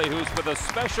Kimberly, who's with a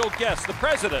special guest, the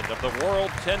president of the World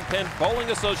 10-Pin Bowling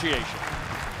Association.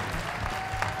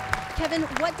 Kevin,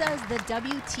 what does the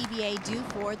WTBA do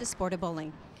for the sport of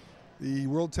bowling? The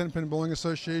World 10-Pin Bowling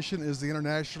Association is the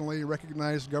internationally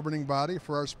recognized governing body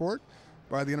for our sport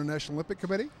by the International Olympic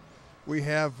Committee. We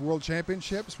have world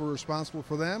championships. We're responsible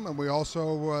for them, and we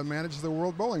also manage the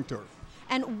World Bowling Tour.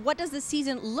 And what does the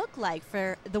season look like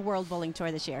for the World Bowling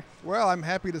Tour this year? Well, I'm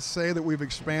happy to say that we've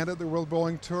expanded the World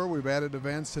Bowling Tour. We've added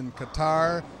events in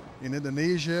Qatar, in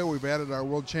Indonesia. We've added our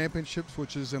World Championships,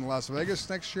 which is in Las Vegas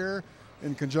next year.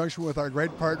 In conjunction with our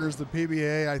great partners, the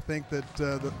PBA, I think that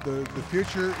the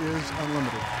future is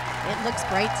unlimited. It looks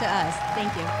great to us.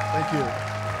 Thank you. Thank you.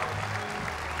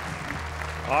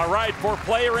 All right, for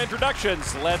player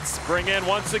introductions, let's bring in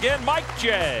once again Mike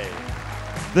J.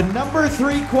 The number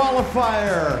 3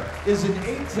 qualifier is an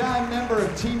 8-time member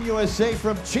of Team USA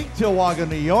from Cheektowaga,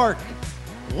 New York,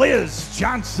 Liz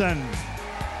Johnson.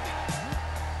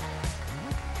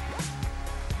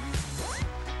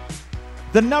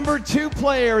 The number 2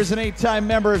 player is an 8-time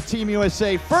member of Team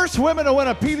USA, first woman to win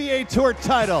a PBA Tour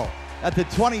title at the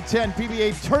 2010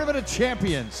 PBA Tournament of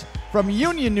Champions from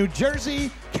Union, New Jersey,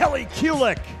 Kelly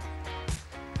Kulick.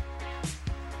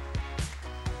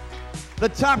 The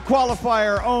top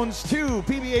qualifier owns 2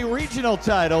 PBA regional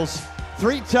titles,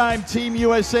 3-time Team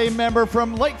USA member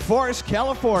from Lake Forest,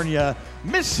 California,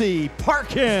 Missy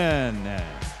Parkin.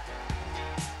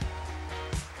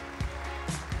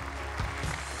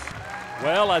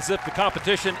 Well, as if the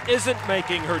competition isn't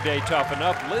making her day tough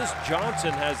enough, Liz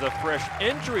Johnson has a fresh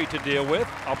injury to deal with,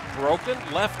 a broken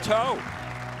left toe.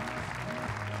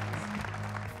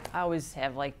 I always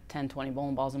have like 10, 20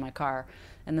 bowling balls in my car.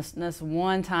 And this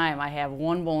one time I have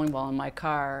one bowling ball in my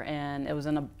car, and it was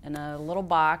in a little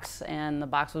box, and the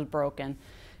box was broken,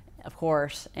 of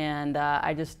course. And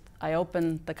I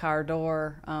opened the car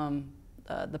door,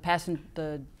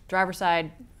 the driver's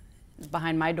side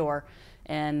behind my door,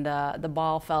 and the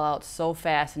ball fell out so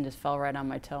fast and just fell right on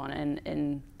my toe. And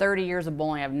in 30 years of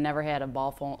bowling, I've never had a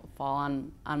ball fall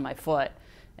on my foot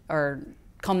or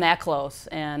come that close.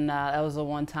 And that was the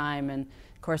one time. And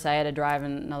of course, I had to drive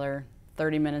another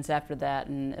 30 minutes after that,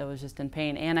 and it was just in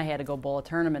pain. And I had to go bowl a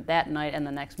tournament that night and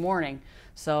the next morning.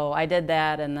 So I did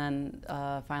that, and then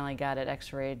finally got it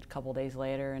x-rayed a couple days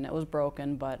later, and it was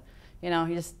broken. But you know,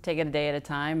 you just take it a day at a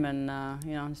time, and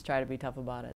you know, just try to be tough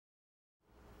about it.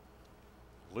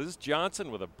 Liz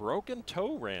Johnson with a broken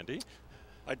toe, Randy.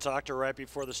 I talked to her right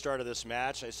before the start of this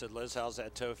match. I said, Liz, how's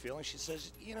that toe feeling? She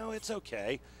says, you know, it's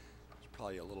okay. There's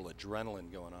probably a little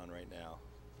adrenaline going on right now.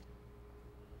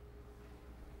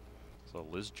 So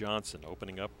Liz Johnson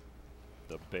opening up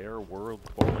the Bear World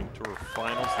Bowling Tour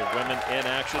Finals. The women in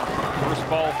action. First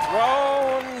ball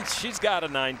thrown. She's got a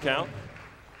 9 count.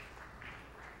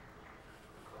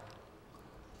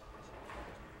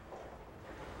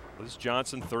 Liz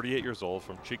Johnson, 38 years old,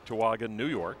 from Cheektowaga, New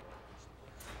York.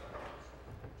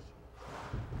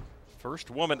 First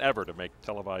woman ever to make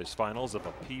televised finals of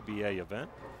a PBA event.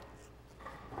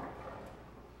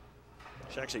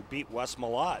 She actually beat Wes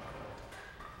Malott,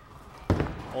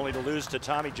 only to lose to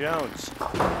Tommy Jones.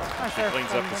 She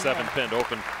cleans up the 7-pin to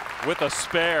open with a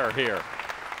spare here.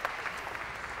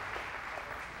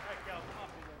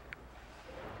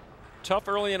 Tough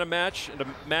early in a match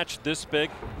this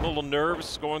big. A little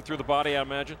nerves going through the body, I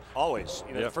imagine. Always.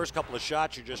 You know, Yep. The first couple of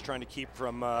shots you're just trying to keep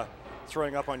from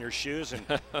throwing up on your shoes,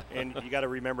 and you got to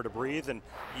remember to breathe, and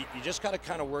you just got to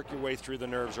kind of work your way through the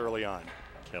nerves early on.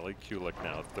 Kelly Kulick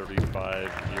now 35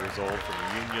 years old from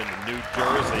Union, New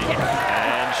Jersey,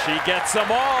 and she gets them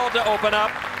all to open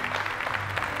up.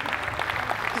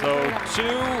 So 2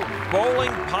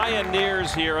 bowling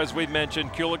pioneers here, as we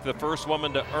mentioned. Kulick, the first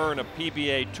woman to earn a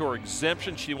PBA Tour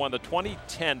exemption. She won the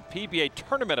 2010 PBA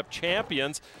Tournament of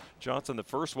Champions. Johnson, the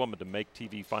first woman to make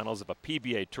TV finals of a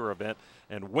PBA Tour event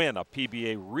and win a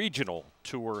PBA Regional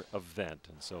Tour event.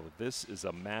 And so this is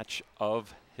a match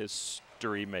of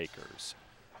history makers.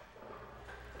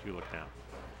 Kulick now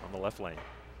on the left lane.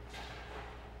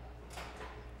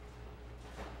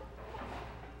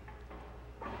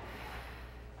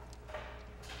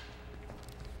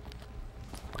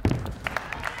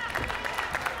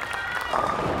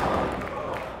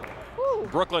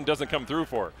 Brooklyn doesn't come through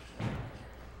for her.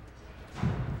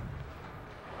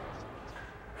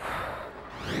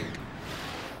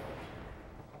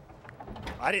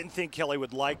 I didn't think Kelly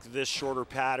would like this shorter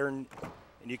pattern,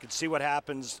 and you can see what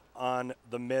happens on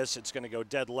the miss. It's going to go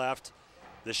dead left.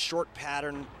 The short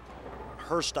pattern,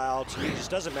 her style, to me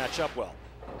just doesn't match up well.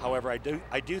 However, I do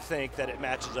think that it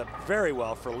matches up very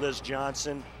well for Liz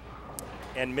Johnson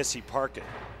and Missy Parkin.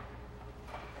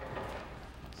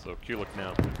 So Kulick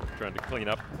now trying to clean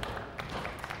up.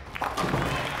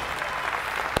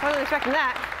 I wasn't expecting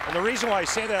that. And the reason why I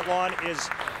say that, Lon, is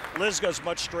Liz goes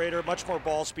much straighter, much more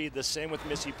ball speed. The same with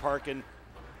Missy Parkin.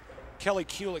 Kelly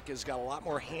Kulick has got a lot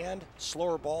more hand,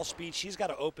 slower ball speed. She's got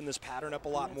to open this pattern up a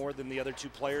lot more than the other 2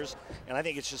 players. And I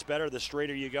think it's just better the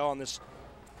straighter you go on this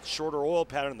shorter oil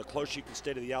pattern, the closer you can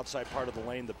stay to the outside part of the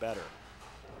lane, the better.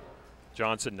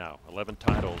 Johnson now, 11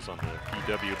 titles on the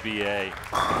PWBA.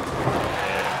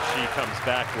 And she comes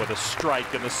back with a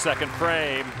strike in the second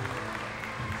frame.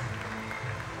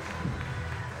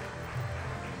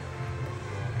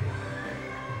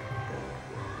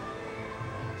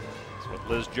 That's what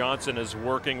Liz Johnson is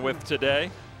working with today.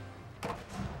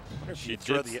 If you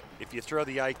throw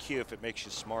the IQ, if it makes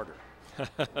you smarter.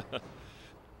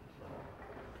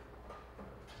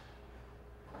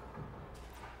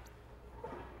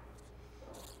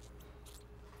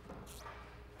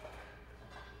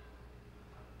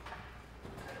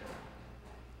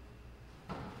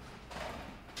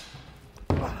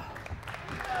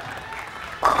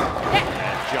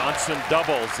 Johnson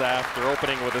doubles after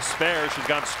opening with a spare. She's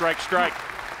gone strike, strike.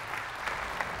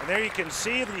 And there you can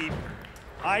see the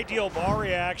ideal ball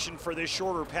reaction for this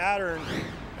shorter pattern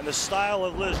and the style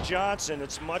of Liz Johnson.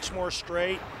 It's much more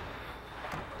straighter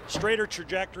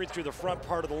trajectory through the front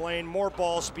part of the lane, more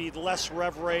ball speed, less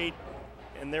rev rate,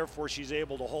 and therefore she's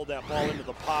able to hold that ball into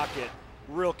the pocket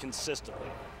real consistently.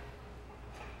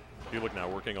 Kulick now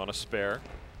working on a spare.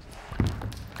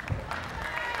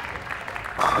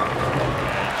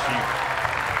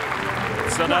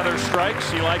 It's another strike.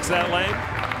 She likes that lane.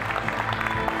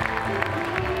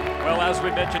 Well, as we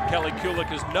mentioned, Kelly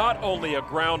Kulick is not only a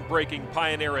groundbreaking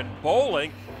pioneer in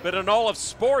bowling, but in all of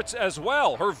sports as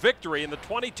well. Her victory in the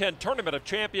 2010 Tournament of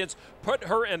Champions put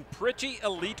her in pretty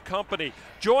elite company,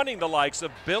 joining the likes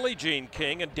of Billie Jean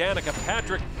King and Danica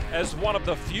Patrick as one of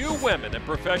the few women in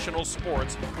professional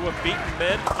sports who have beaten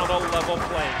men on a level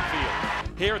playing field.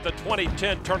 Here at the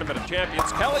 2010 Tournament of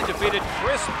Champions, Kelly defeated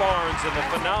Chris Barnes in the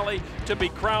finale to be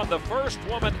crowned the first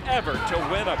woman ever to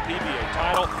win a PBA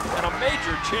title and a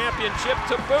major championship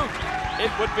to boot. It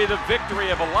would be the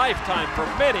victory of a lifetime for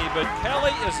many, but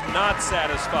Kelly is not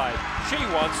satisfied. She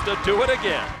wants to do it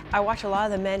again. I watch a lot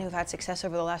of the men who've had success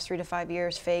over the last 3 to 5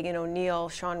 years, Fagan, O'Neill,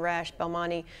 Sean Rash,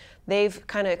 Belmonte. They've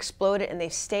kind of exploded and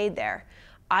they've stayed there.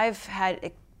 I've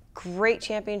had great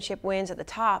championship wins at the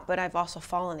top, but I've also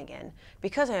fallen again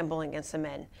because I am bowling against the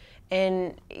men.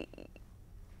 And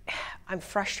I'm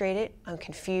frustrated, I'm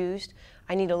confused,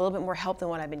 I need a little bit more help than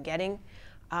what I've been getting.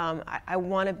 I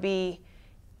want to be,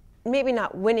 maybe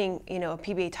not winning, you know, a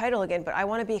PBA title again, but I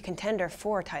want to be a contender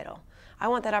for a title. I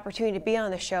want that opportunity to be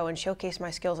on the show and showcase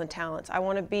my skills and talents. I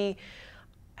want to be,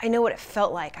 I know what it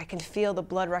felt like. I can feel the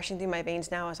blood rushing through my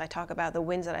veins now as I talk about the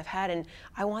wins that I've had, and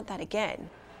I want that again.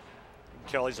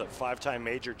 Kelly's a 5-time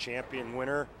major champion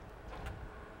winner.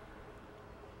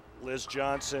 Liz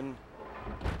Johnson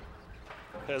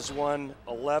has won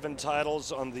 11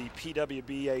 titles on the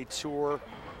PWBA Tour,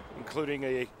 including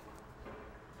a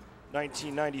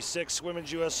 1996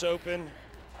 Women's US Open.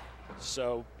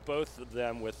 So both of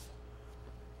them with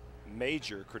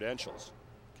major credentials.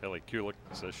 Kelly Kulick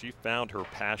says she found her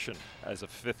passion as a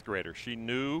 5th grader. She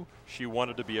knew she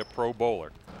wanted to be a pro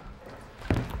bowler.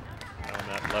 Down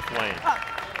that left lane.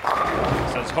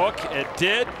 Says hook, it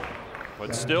did,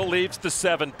 but still leaves the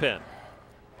 7-pin.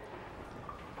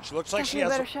 She looks like she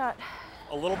has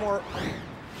a little more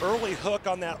early hook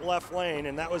on that left lane,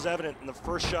 and that was evident in the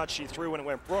first shot she threw when it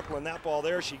went Brooklyn. That ball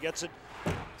there, she gets it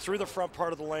through the front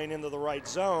part of the lane into the right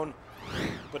zone,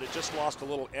 but it just lost a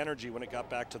little energy when it got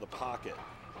back to the pocket.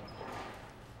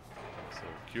 So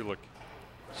Kulick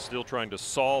still trying to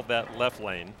solve that left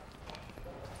lane.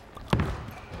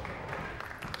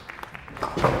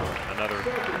 Another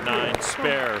 9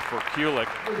 spare for Kulick.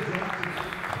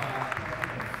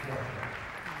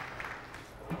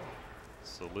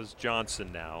 So Liz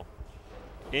Johnson now.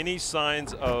 Any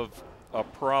signs of a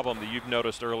problem that you've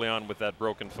noticed early on with that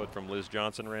broken foot from Liz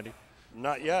Johnson, Randy?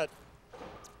 Not yet.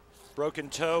 Broken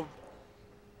toe,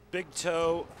 big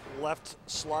toe, left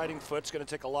sliding foot's going to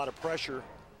take a lot of pressure,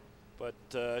 but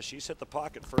she's hit the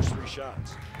pocket first 3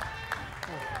 shots.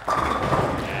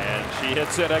 And she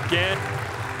hits it again.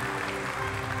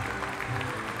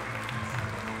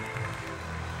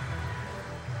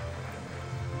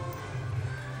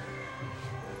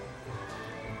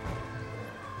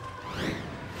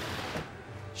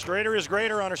 Straighter is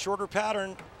greater on a shorter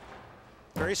pattern.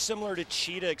 Very similar to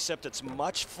Cheetah, except it's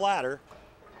much flatter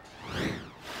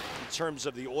in terms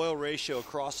of the oil ratio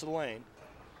across the lane.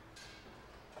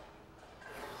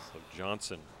 So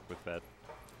Johnson with that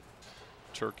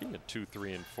turkey at 2,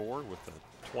 3, and 4 with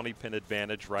a 20-pin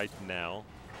advantage right now,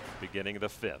 beginning of the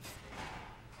 5th.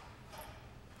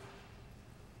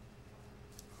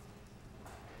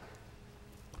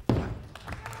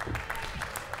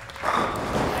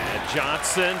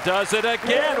 Johnson does it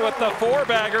again with the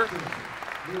 4-bagger.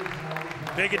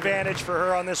 Big advantage for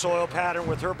her on this oil pattern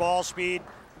with her ball speed.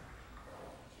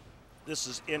 This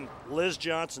is in Liz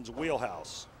Johnson's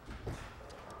wheelhouse.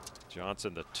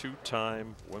 Johnson, the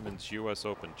 2-time Women's US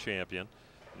Open champion,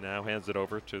 now hands it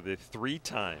over to the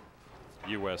 3-time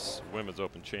US Women's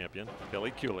Open champion,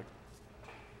 Kelly Kulick.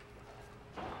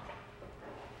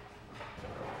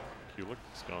 Kulick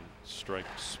has gone strike,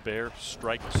 spare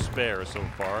so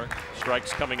far.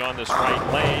 Strikes coming on this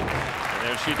right lane, and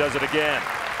there she does it again.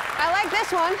 I like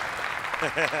this one.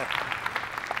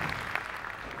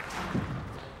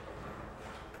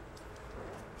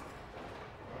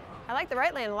 I like the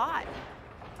right lane a lot.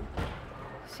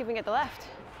 See if we can get the left.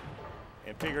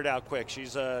 And figured out quick.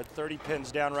 She's 30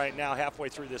 pins down right now, halfway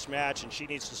through this match, and she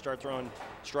needs to start throwing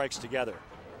strikes together.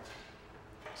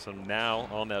 So now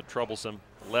on that troublesome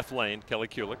left lane, Kelly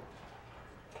Kulick.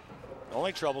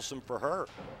 Only troublesome for her.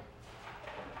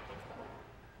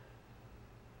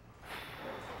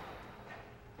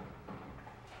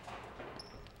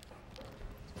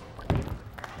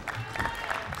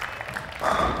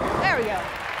 There we go.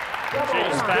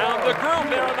 She's found the groove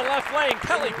there on the left lane.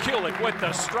 Kelly Kulick with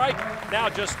the strike. Now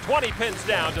just 20 pins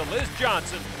down to Liz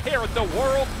Johnson here at the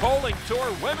World Bowling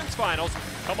Tour Women's Finals.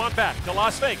 Come on back to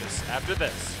Las Vegas after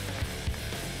this.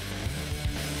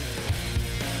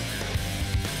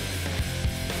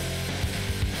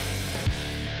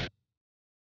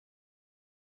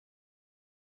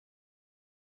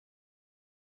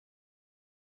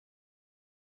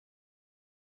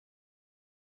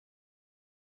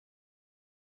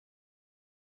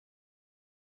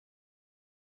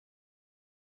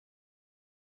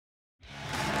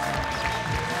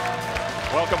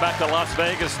 Welcome back to Las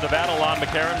Vegas, Nevada. Lon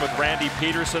McCarron with Randy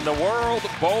Peterson. The World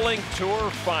Bowling Tour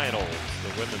Finals. The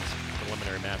women's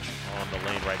preliminary match on the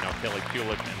lane right now. Kelly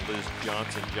Kulick and Liz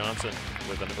Johnson. Johnson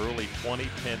with an early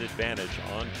 20-pin advantage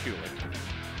on Kulick.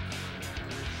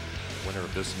 Winner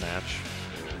of this match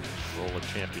will roll a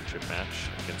championship match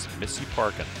against Missy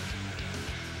Parkin.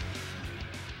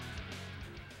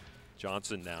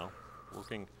 Johnson now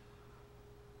working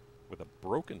with a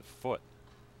broken foot.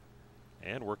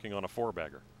 and working on a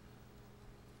four-bagger.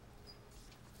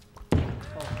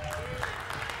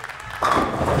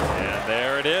 And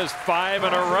there it is, 5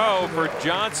 in a row for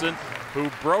Johnson, who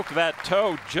broke that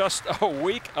toe just a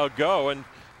week ago, and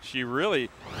she really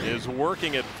is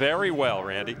working it very well,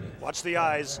 Randy. Watch the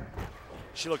eyes.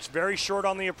 She looks very short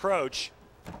on the approach.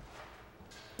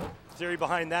 The theory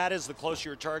behind that is the closer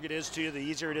your target is to you, the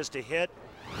easier it is to hit.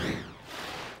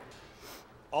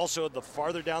 Also, the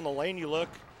farther down the lane you look,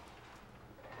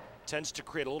 tends to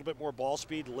create a little bit more ball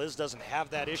speed. Liz doesn't have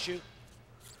that issue.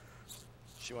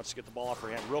 She wants to get the ball off her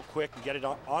hand real quick and get it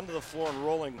onto the floor and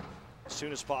rolling as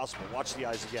soon as possible. Watch the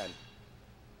eyes again.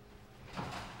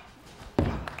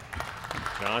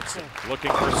 Johnson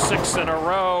looking for 6 in a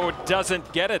row,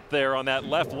 doesn't get it there on that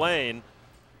left lane.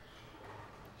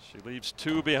 She leaves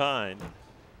 2 behind.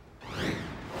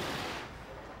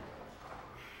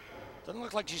 Doesn't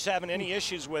look like she's having any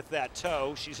issues with that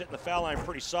toe. She's hitting the foul line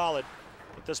pretty solid,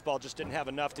 but this ball just didn't have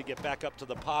enough to get back up to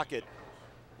the pocket,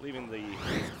 leaving the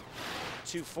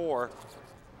 2-4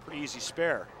 pretty easy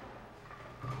spare.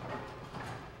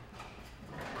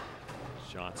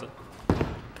 Johnson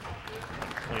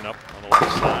clean up on the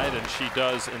left side, and she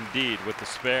does indeed with the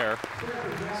spare.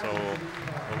 So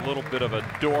a little bit of a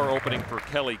door opening for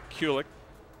Kelly Kulick.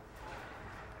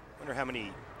 Wonder how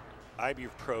many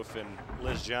ibuprofen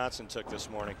Liz Johnson took this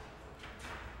morning.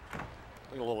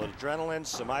 A little adrenaline,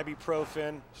 some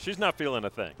ibuprofen. She's not feeling a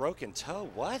thing. Broken toe,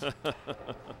 what?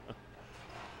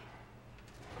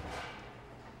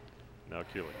 Now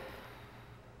Kulick.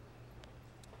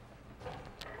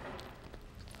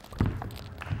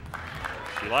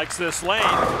 She likes this lane.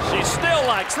 She still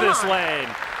likes this lane.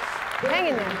 Hang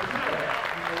in there.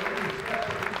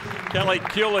 Kelly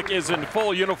Kulick is in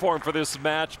full uniform for this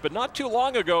match, but not too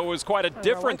long ago it was quite a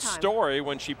different story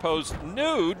when she posed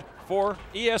nude for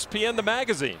ESPN, the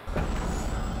magazine.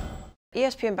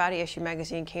 ESPN Body Issue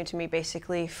magazine came to me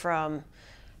basically from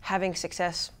having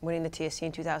success winning the TSC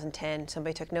in 2010.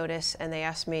 Somebody took notice and they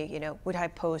asked me, you know, would I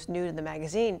pose nude in the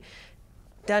magazine?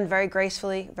 Done very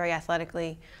gracefully, very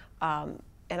athletically.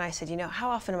 And I said, you know, how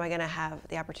often am I going to have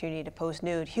the opportunity to pose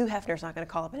nude? Hugh Hefner's not going to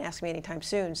call up and ask me anytime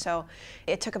soon. So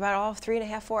it took about all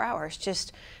 3.5, 4 hours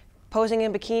just posing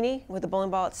in bikini with the bowling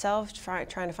ball itself, trying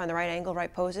to find the right angle,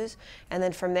 right poses. And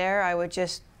then from there, I would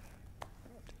just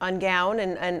ungown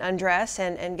and undress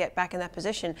and get back in that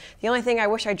position. The only thing I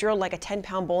wish I drilled like a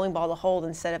 10-pound bowling ball to hold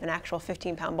instead of an actual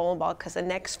 15-pound bowling ball, because the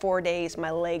next 4 days,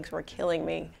 my legs were killing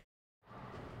me.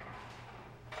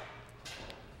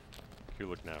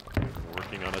 Kulick now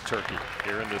working on a turkey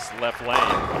here in this left lane.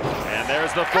 And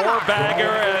there's the four-bagger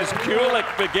as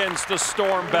Kulick begins to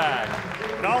storm back.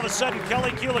 And all of a sudden,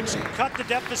 Kelly Kulick's cut the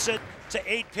deficit to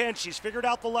 8 pins. She's figured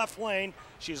out the left lane.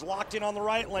 She's locked in on the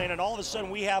right lane, and all of a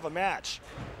sudden we have a match.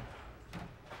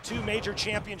 2 major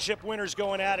championship winners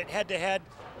going at it head-to-head.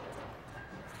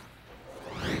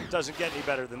 Doesn't get any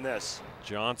better than this.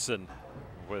 Johnson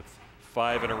with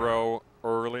 5 in a row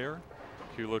earlier.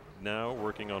 Kulick now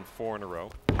working on 4 in a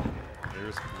row.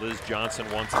 Here's Liz Johnson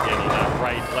once again in that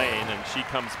right lane, and she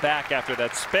comes back after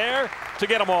that spare to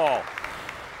get them all.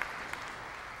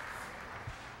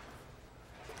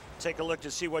 Take a look to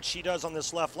see what she does on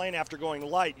this left lane after going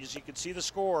light. As you can see the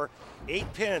score,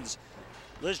 8 pins.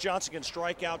 Liz Johnson can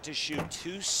strike out to shoot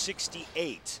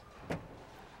 268.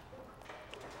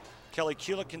 Kelly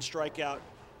Kulick can strike out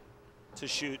to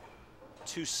shoot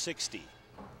 260.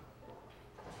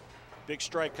 Big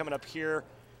strike coming up here.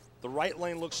 The right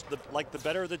lane looks like the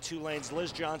better of the 2 lanes.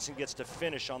 Liz Johnson gets to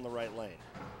finish on the right lane.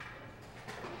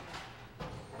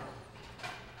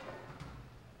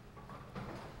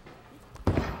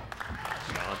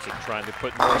 Johnson trying to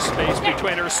put more space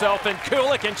between herself and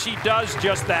Kulick, and she does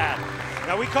just that.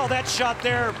 Now we call that shot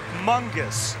there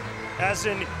mungus, as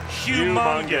in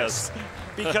humongous,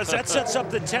 because that sets up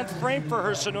the 10th frame for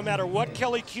her, so no matter what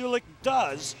Kelly Kulick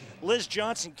does, Liz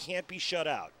Johnson can't be shut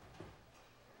out.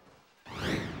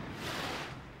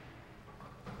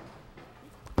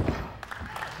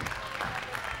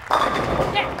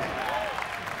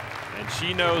 And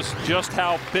she knows just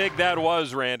how big that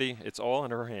was, Randy. It's all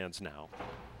in her hands now.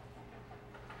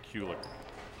 Kulick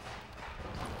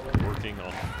working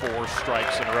on 4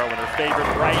 strikes in a row in her favorite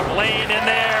right lane, and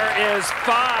there is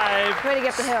 5. Way to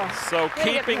get the hill. So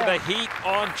keeping the heat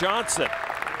on Johnson.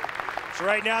 So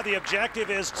right now the objective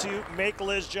is to make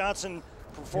Liz Johnson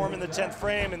perform in the 10th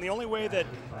frame, and the only way that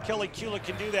Kelly Kulick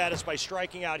can do that is by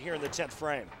striking out here in the 10th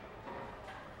frame.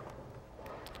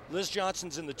 Liz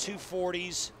Johnson's in the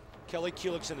 240s, Kelly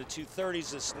Kulick's in the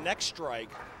 230s. This next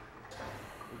strike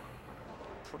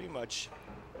pretty much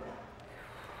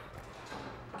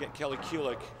get Kelly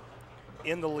Kulick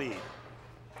in the lead.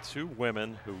 Two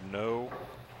women who know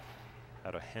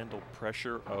how to handle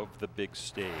pressure of the big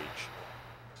stage.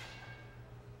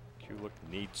 Kulick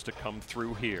needs to come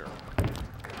through here.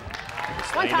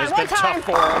 This lane has been tough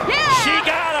for her. Yeah! She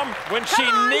got him when she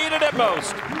needed it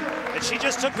most. And she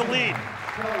just took the lead.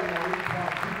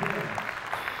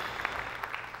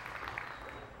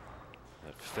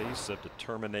 That face of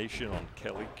determination on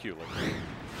Kelly Kulick.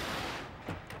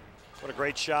 What a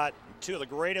great shot. Two of the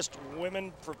greatest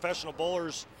women professional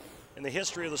bowlers in the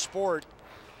history of the sport.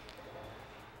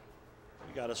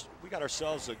 We got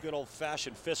ourselves a good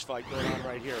old-fashioned fist fight going on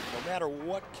right here. No matter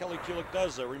what Kelly Kulick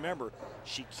does, though, remember,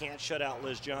 she can't shut out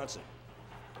Liz Johnson.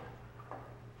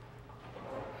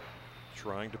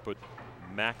 Trying to put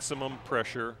maximum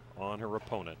pressure on her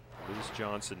opponent. Liz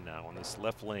Johnson now on this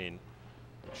left lane.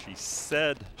 She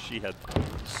said she had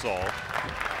solved.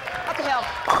 Up the hill.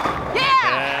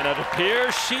 Yeah! And it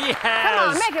appears she has. Come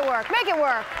on, make it work, make it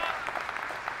work.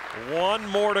 One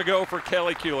more to go for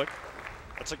Kelly Kulick.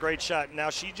 That's a great shot. Now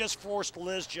she just forced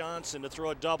Liz Johnson to throw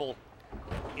a double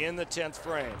in the 10th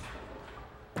frame.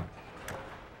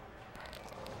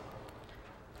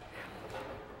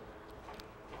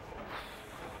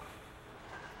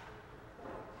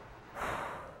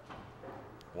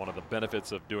 One of the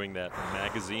benefits of doing that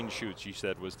magazine shoot, she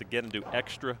said, was to get into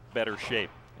extra better shape.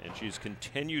 And she's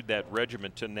continued that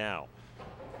regimen to now.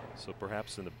 So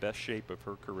perhaps in the best shape of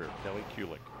her career, Kelly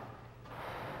Kulick,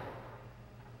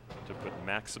 to put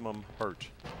maximum hurt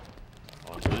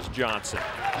on Liz Johnson.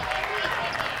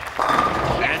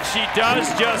 And she does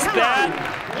just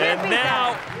that. And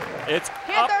now it's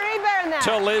up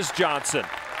to Liz Johnson.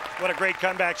 What a great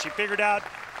comeback. She figured out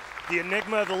the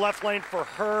enigma of the left lane for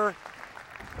her.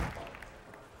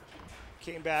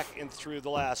 Came back and threw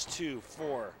the last 2,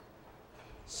 4,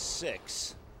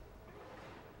 6,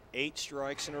 8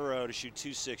 strikes in a row to shoot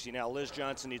 260. Now Liz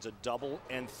Johnson needs a double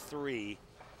and 3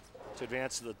 to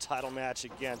advance to the title match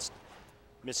against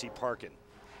Missy Parkin.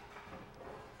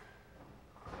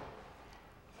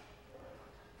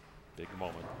 Big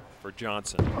moment for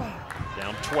Johnson.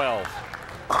 Down 12.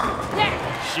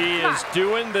 She is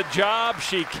doing the job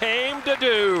she came to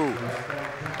do.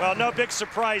 Well, no big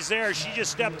surprise there. She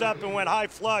just stepped up and went high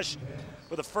flush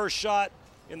with the first shot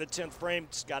in the 10th frame.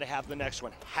 It's got to have the next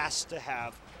one. Has to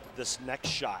have this next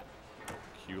shot.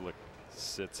 Kulick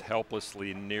sits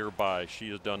helplessly nearby.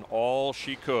 She has done all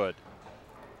she could.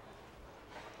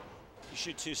 You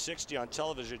shoot 260 on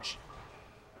television,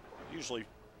 usually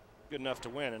good enough to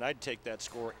win, and I'd take that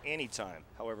score anytime.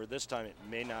 However, this time it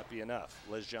may not be enough.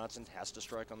 Liz Johnson has to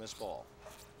strike on this ball.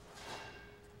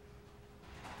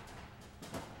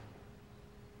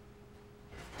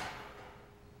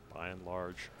 By and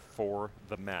large, for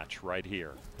the match right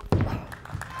here.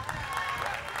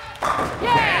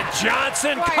 Yeah! And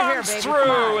Johnson comes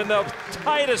through in the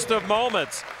tightest of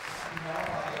moments.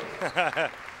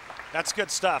 That's good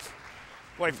stuff.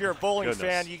 Boy, if you're a bowling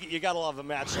fan, you got to love a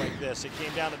match like this. It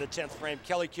came down to the 10th frame.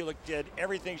 Kelly Kulick did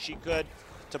everything she could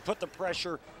to put the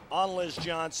pressure on Liz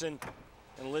Johnson,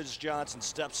 and Liz Johnson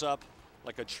steps up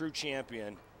like a true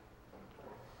champion.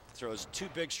 Throws 2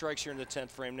 big strikes here in the 10th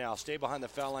frame now. Stay behind the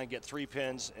foul line, get 3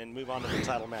 pins, and move on to the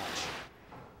title match.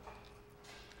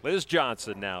 Liz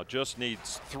Johnson now just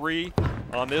needs 3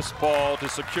 on this ball to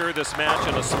secure this match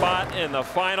and a spot in the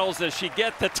finals. Does she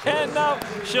get the 10? No,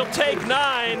 she'll take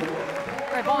 9.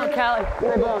 Great bowling, Kelly.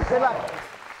 Great bowling. Good luck.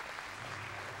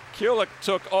 Kulick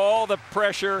took all the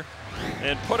pressure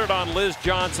and put it on Liz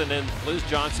Johnson, and Liz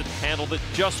Johnson handled it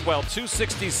just well.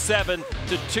 267 to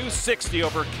 260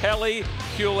 over Kelly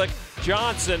Kulick.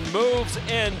 Johnson moves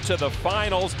into the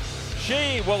finals.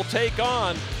 She will take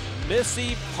on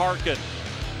Missy Parkin.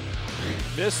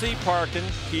 Missy Parkin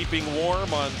keeping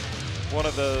warm on one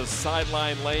of the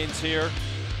sideline lanes here,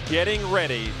 getting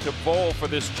ready to bowl for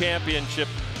this championship.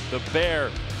 The Bear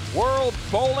World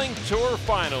Bowling Tour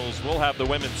Finals. We'll have the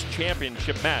women's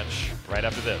championship match right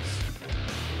after this.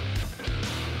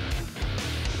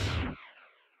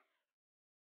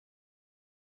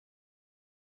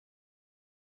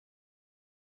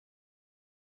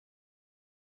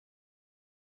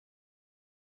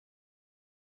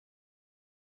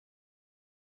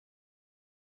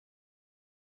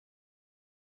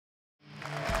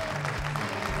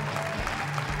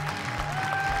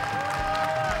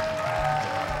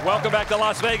 Welcome back to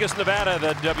Las Vegas, Nevada,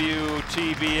 the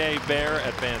WTBA Bear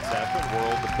Advanced Aspen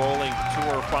World Bowling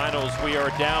Tour Finals. We are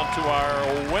down to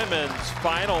our women's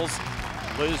finals.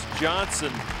 Liz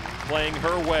Johnson playing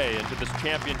her way into this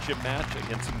championship match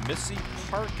against Missy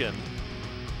Parkin.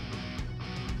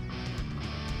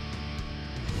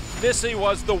 Missy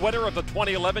was the winner of the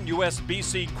 2011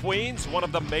 USBC Queens, one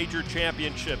of the major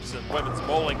championships in women's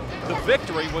bowling. The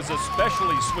victory was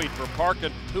especially sweet for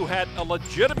Parkin, who had a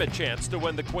legitimate chance to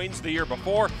win the Queens the year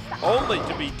before, only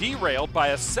to be derailed by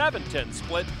a 7-10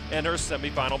 split in her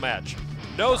semifinal match.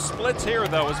 No splits here,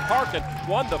 though, as Parkin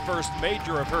won the first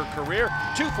major of her career,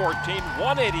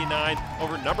 214-189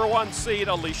 over #1 seed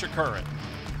Alicia Curran.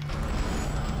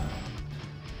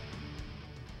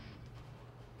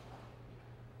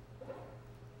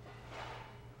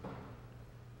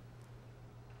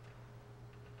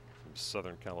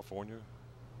 Southern California,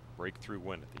 breakthrough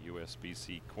win at the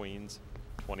USBC Queens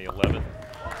 2011.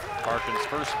 Parkin's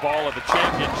first ball of the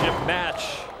championship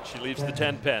match. She leaves the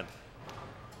 10-pin.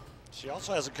 She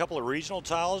also has a couple of regional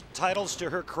titles to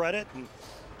her credit, and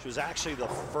she was actually the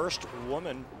first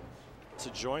woman to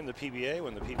join the PBA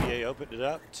when the PBA opened it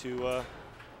up to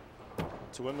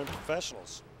women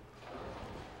professionals.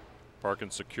 Parkin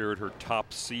secured her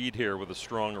top seed here with a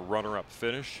strong runner-up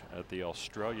finish at the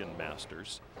Australian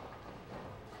Masters.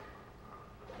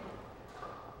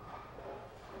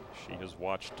 She has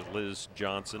watched Liz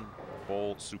Johnson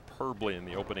bowl superbly in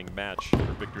the opening match,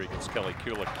 her victory against Kelly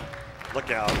Kulick. Look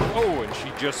out. Oh, and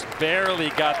she just barely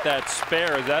got that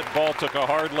spare as that ball took a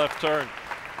hard left turn.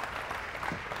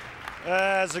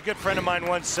 As a good friend of mine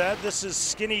once said, this is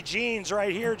skinny jeans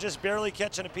right here, just barely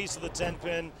catching a piece of the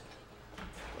 10-pin.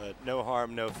 But no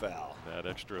harm, no foul. That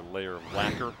extra layer of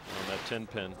lacquer on that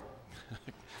 10-pin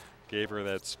gave her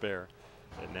that spare.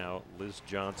 And now Liz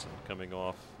Johnson coming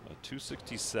off a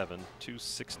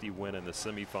 267-260 win in the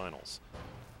semifinals.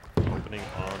 Opening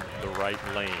on the right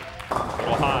lane. A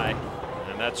little high,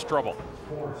 and that's trouble.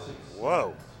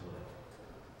 Whoa.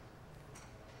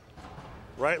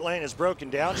 Right lane is broken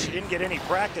down. She didn't get any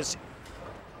practice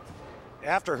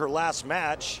after her last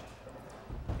match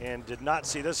and did not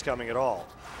see this coming at all.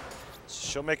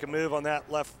 She'll make a move on that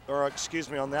left, or excuse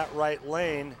me, on that right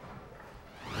lane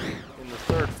in the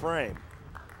third frame.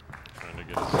 Trying to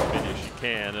get as spin as she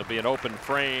can. It'll be an open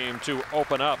frame to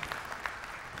open up.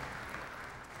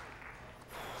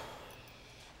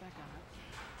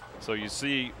 So you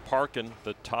see Parkin,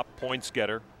 the top points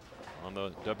getter on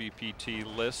the WPT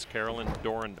list. Carolyn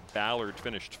Doran Ballard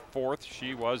finished 4th.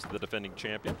 She was the defending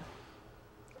champion.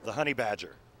 The Honey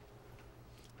Badger.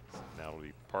 Now it'll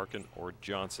be Parkin or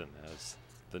Johnson as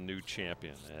the new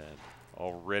champion. And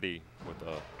already with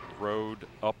a road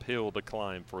uphill to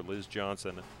climb for Liz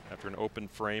Johnson after an open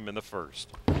frame in the first.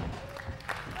 And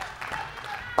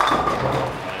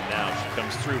now she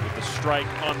comes through with the strike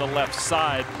on the left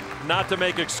side. Not to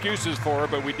make excuses for her,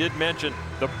 but we did mention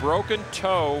the broken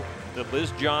toe that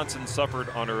Liz Johnson suffered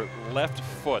on her left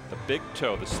foot, the big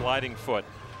toe, the sliding foot,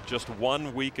 just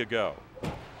 1 week ago.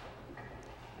 And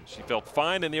she felt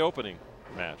fine in the opening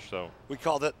match. So we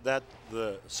call that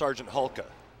the Sergeant Hulka,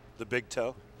 the big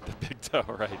toe. The big toe,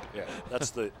 right? Yeah,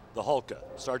 that's the Hulka,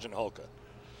 Sergeant Hulka.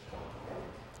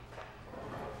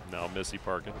 Now Missy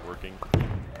Parkin working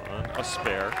on a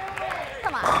spare.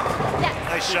 Come on. Yes.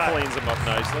 Nice She shot. cleans him up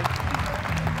nicely.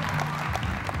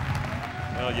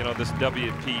 Well, you know, this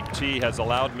WPT has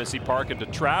allowed Missy Parkin to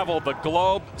travel the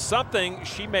globe, something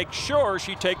she makes sure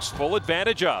she takes full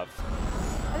advantage of.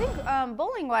 I think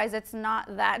bowling-wise, it's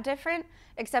not that different,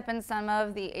 except in some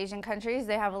of the Asian countries,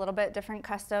 they have a little bit different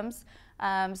customs,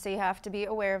 so you have to be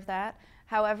aware of that.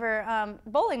 However,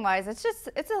 bowling-wise,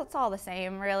 it's all the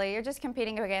same, really. You're just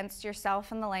competing against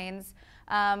yourself in the lanes.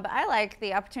 But I like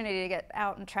the opportunity to get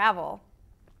out and travel.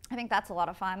 I think that's a lot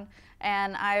of fun.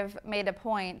 And I've made a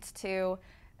point to,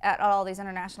 at all these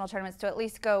international tournaments, to at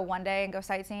least go one day and go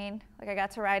sightseeing. Like I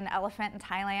got to ride an elephant in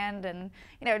Thailand and,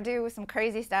 you know, do some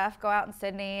crazy stuff, go out in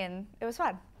Sydney, and it was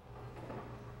fun.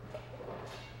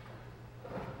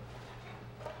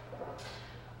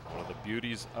 One of the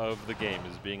beauties of the game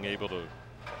is being able to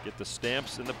get the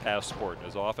stamps in the passport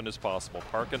as often as possible.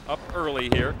 Parkin up early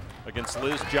here against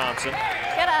Liz Johnson.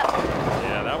 Get up.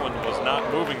 Yeah, that one was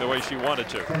not moving the way she wanted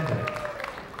to.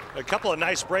 A couple of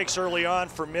nice breaks early on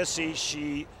for Missy.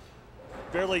 She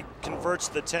barely converts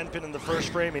the 10-pin in the first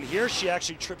frame, and here she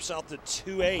actually trips out the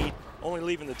 2-8, only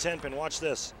leaving the 10-pin. Watch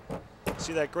this.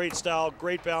 See that great style,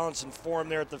 great balance and form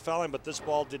there at the foul line, but this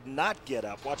ball did not get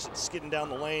up. Watch it skidding down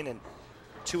the lane, and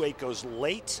 2-8 goes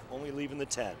late, only leaving the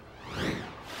 10.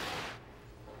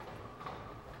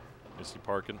 Missy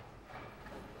Parkin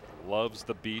loves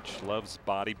the beach, loves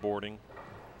bodyboarding,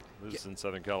 lives in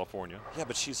Southern California. Yeah,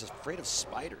 but she's afraid of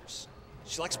spiders.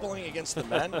 She likes bowling against the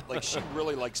men. Like, she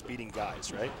really likes beating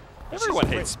guys, right? But Everyone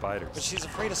hates spiders. But she's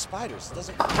afraid of spiders. It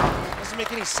doesn't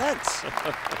make any sense.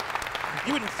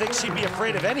 You wouldn't think she'd be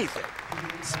afraid of anything.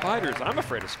 Spiders, I'm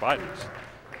afraid of spiders.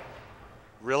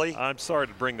 Really? I'm sorry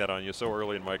to bring that on you so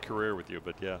early in my career with you,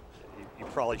 but yeah. You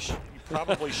probably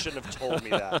shouldn't have told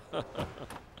me that. All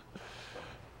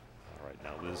right,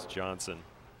 now Liz Johnson,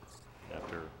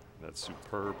 after that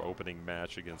superb opening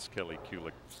match against Kelly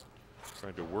Kulick,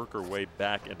 trying to work her way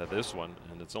back into this one,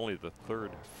 and it's only the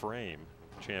third frame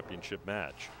championship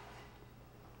match.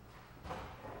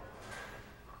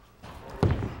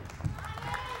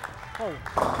 Oh.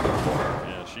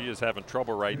 Yeah, she is having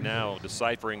trouble right now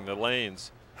deciphering the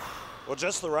lanes. Well,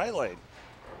 just the right lane.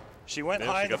 She went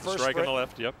high in the first frame. Strike on the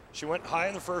left, yep. She went high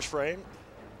in the first frame.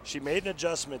 She made an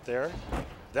adjustment there.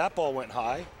 That ball went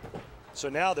high. So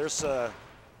now there's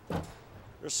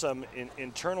some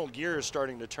internal gears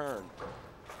starting to turn,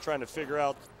 trying to figure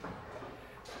out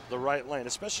the right lane,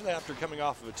 especially after coming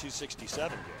off of a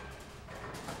 267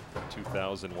 game.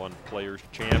 2001 Players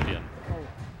Champion.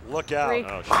 Look out.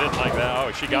 Oh, she didn't like that.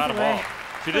 Oh, she got him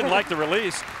off. She didn't like the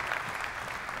release.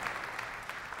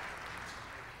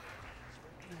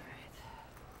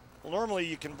 Well, normally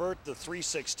you convert the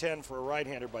 3-6-10 for a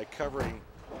right-hander by covering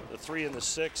the 3 and the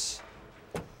 6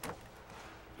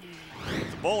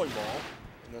 with the bowling ball,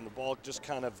 and then the ball just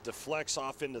kind of deflects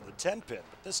off into the 10 pin.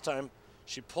 But this time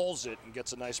she pulls it and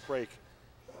gets a nice break,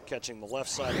 catching the left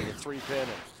side of the 3 pin and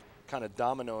kind of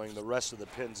dominoing the rest of the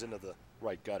pins into the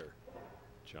right gutter.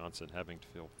 Johnson having to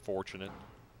feel fortunate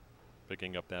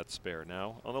picking up that spare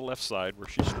now on the left side where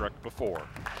she struck before.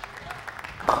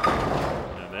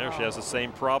 And there she has the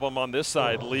same problem on this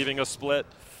side, leaving a split.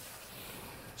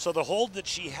 So the hold that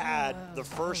she had the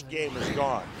first game is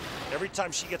gone. Every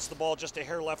time she gets the ball just a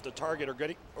hair left of target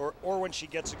or when she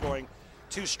gets it going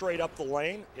too straight up the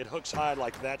lane, it hooks high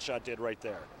like that shot did right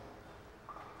there.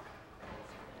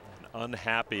 An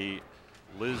unhappy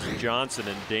Liz Johnson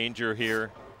in danger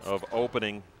here of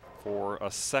opening for a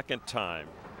second time.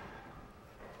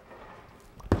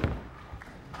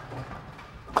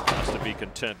 Has to be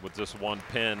content with this one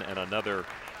pin and another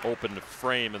open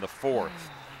frame in the fourth.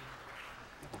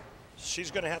 She's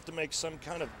going to have to make some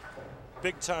kind of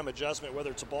big time adjustment,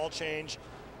 whether it's a ball change.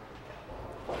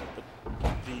 But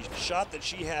the shot that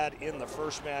she had in the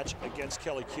first match against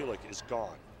Kelly Kulick is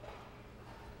gone.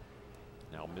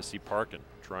 Now Missy Parkin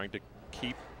trying to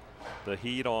keep the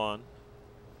heat on.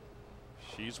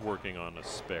 She's working on a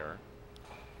spare.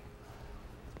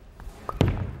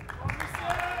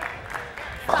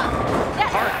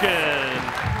 Parkin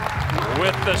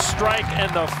with the strike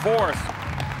in the fourth.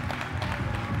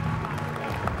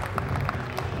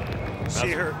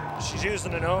 See her, she's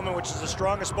using an Omen, which is the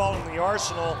strongest ball in the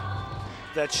arsenal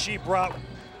that she brought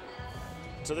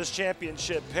to this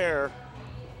championship pair.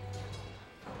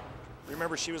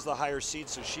 Remember, she was the higher seed,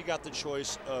 so she got the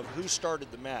choice of who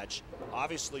started the match.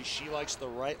 Obviously, she likes the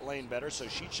right lane better, so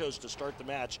she chose to start the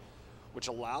match, which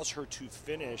allows her to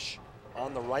finish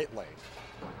on the right lane.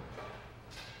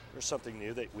 There's something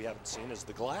new that we haven't seen is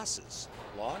the glasses.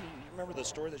 Lon, you remember the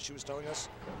story that she was telling us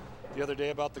the other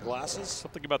day about the glasses?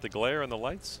 Something about the glare and the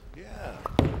lights? Yeah.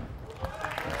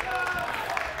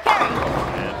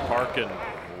 And Parkin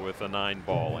with a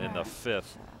 9-ball in the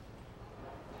fifth.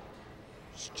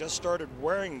 She just started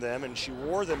wearing them, and she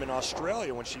wore them in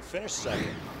Australia when she finished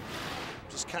second.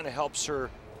 Just kind of helps her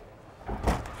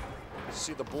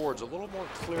see the boards a little more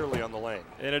clearly on the lane.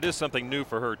 And it is something new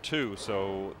for her too,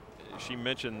 so she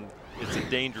mentioned it's a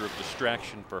danger of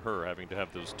distraction for her having to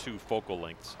have those 2 focal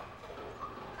lengths.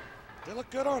 They look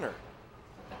good on her.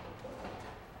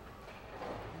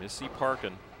 Missy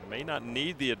Parkin may not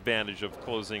need the advantage of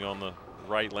closing on the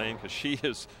right lane because she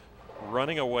is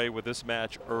running away with this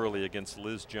match early against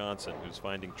Liz Johnson, who's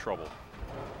finding trouble.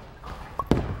 All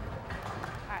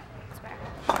right, spare.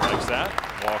 She likes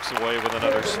that, walks away with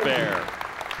another spare.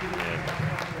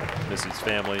 And Missy's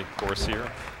family, of course,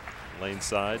 here, lane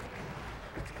side.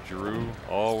 Drew,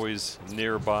 always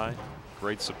nearby,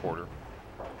 great supporter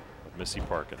of Missy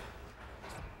Parkin.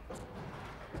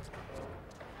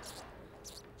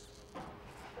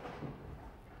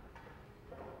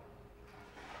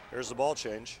 Here's the ball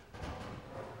change.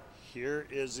 Here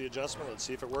is the adjustment. Let's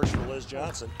see if it works for Liz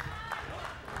Johnson.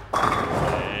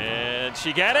 And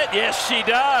she got it? Yes, she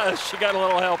does. She got a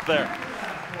little help there.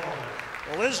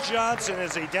 Well, Liz Johnson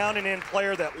is a down and in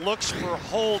player that looks for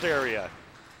hold area.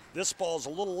 This ball's a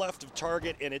little left of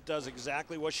target, and it does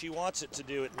exactly what she wants it to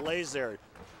do. It lays there.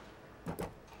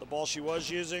 The ball she was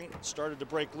using started to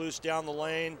break loose down the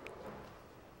lane.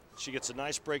 She gets a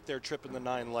nice break there, tripping the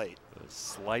 9 late. The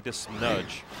slightest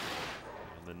nudge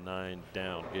on the 9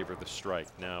 down gave her the strike.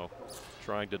 Now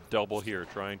trying to double here,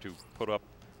 trying to put up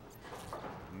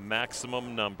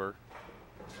maximum number.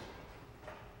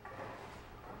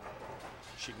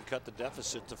 She can cut the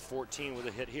deficit to 14 with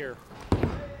a hit here.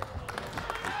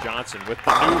 Johnson with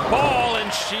the new ball,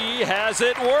 and she has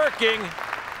it working.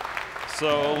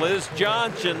 So Liz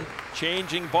Johnson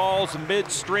changing balls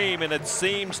midstream, and it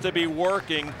seems to be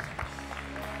working.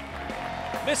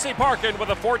 Missy Parkin with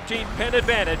a 14-pin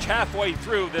advantage halfway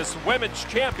through this women's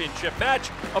championship match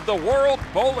of the World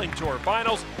Bowling Tour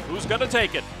Finals. Who's going to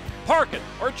take it? Parkin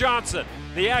or Johnson?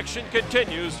 The action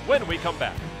continues when we come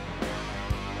back.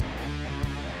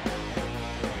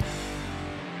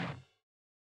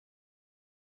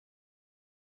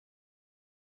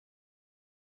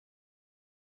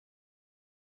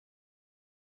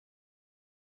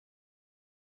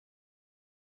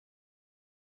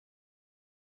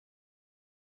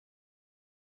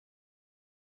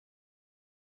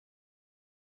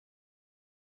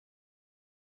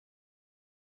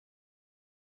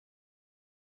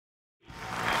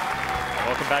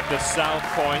 Welcome back to South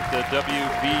Point, the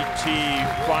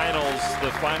WBT Finals.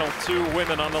 The final two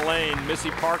women on the lane.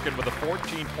 Missy Parkin with a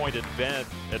 14-point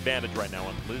advantage right now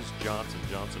on Liz Johnson.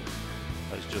 Johnson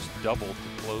has just doubled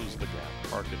to close the gap.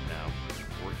 Parkin now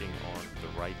working on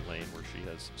the right lane where she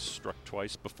has struck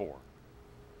twice before.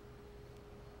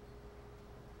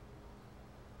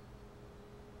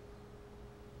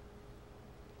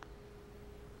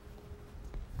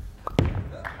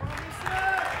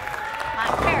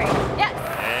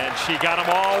 She got them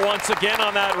all once again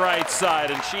on that right side,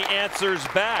 and she answers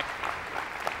back.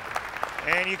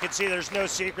 And you can see there's no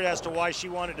secret as to why she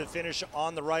wanted to finish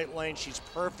on the right lane. She's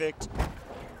perfect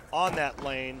on that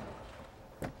lane.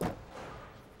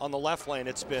 On the left lane,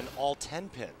 it's been all 10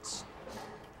 pins.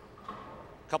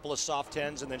 A couple of soft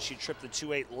 10s, and then she tripped the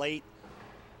 2-8 late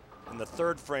in the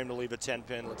third frame to leave a 10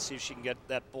 pin. Let's see if she can get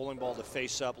that bowling ball to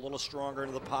face up a little stronger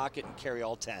into the pocket and carry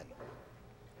all 10.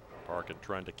 Parkin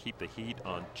trying to keep the heat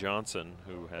on Johnson,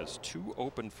 who has 2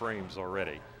 open frames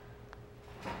already.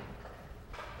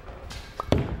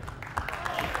 Come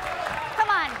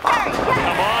on, Carrie.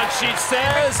 Come on, she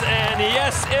says, and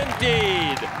yes,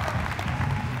 indeed.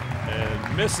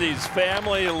 And Missy's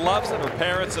family loves it, her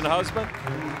parents and husband.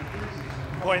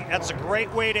 Boy, that's a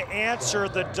great way to answer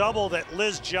the double that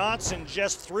Liz Johnson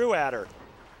just threw at her.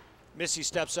 Missy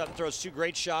steps up and throws 2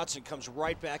 great shots and comes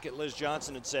right back at Liz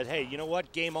Johnson and said, hey, you know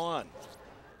what? Game on.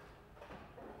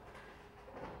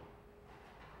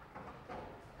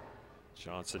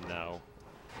 Johnson now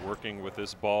working with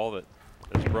this ball that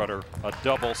has brought her a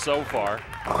double so far.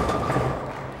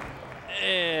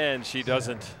 And she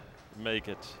doesn't make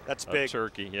it. That's big.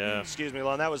 Turkey, yeah. Excuse me,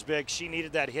 Lon, that was big. She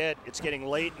needed that hit. It's getting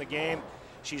late in the game.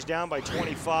 She's down by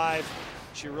 25.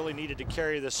 She really needed to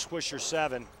carry the Swisher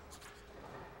 7.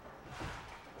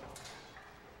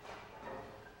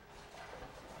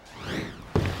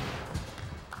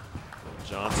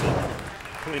 Johnson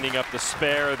cleaning up the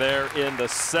spare there in the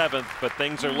 7th, but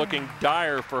things are looking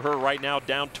dire for her right now,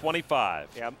 down 25.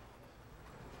 Yep.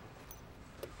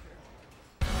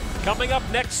 Coming up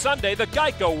next Sunday, the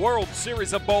Geico World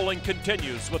Series of Bowling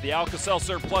continues with the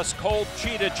Alka-Seltzer Plus Cold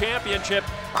Cheetah Championship.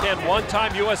 Can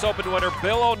one-time U.S. Open winner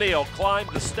Bill O'Neill climb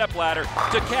the stepladder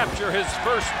to capture his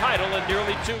first title in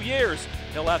nearly 2 years?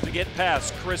 He'll have to get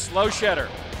past Chris Loschetter,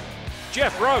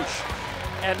 Jeff Roche,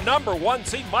 and #1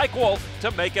 seed Mike Wolf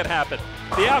to make it happen.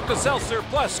 The Alka-Seltzer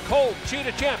Plus Cold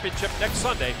Cheetah Championship next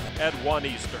Sunday at 1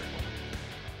 Eastern.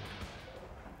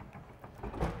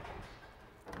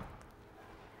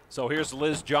 So here's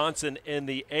Liz Johnson in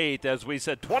the 8th. As we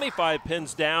said, 25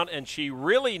 pins down, and she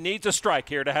really needs a strike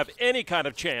here to have any kind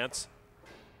of chance.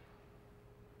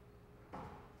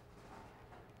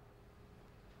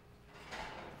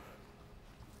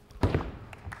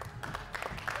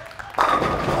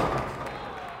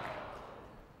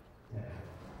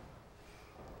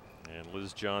 And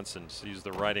Liz Johnson sees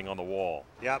the writing on the wall.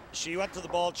 Yep, she went to the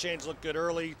ball change, looked good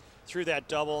early, threw that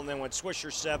double, and then went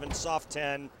Swisher 7, soft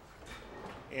 10.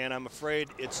 And I'm afraid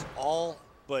it's all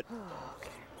but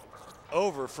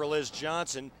over for Liz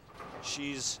Johnson.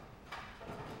 She's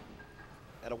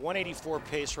at a 184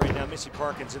 pace right now. Missy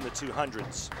Parkin's in the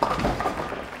 200s.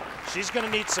 She's going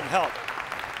to need some help.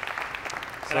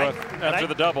 So after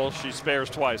the double, she spares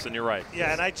twice, and you're right.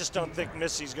 Yeah, and I just don't think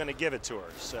Missy's going to give it to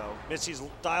her. So Missy's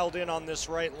dialed in on this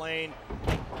right lane.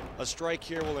 A strike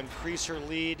here will increase her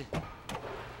lead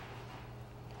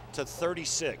to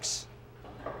 36.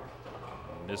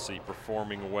 Missy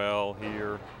performing well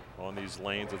here on these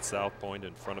lanes at South Point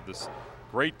in front of this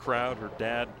great crowd. Her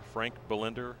dad, Frank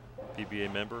Belinder,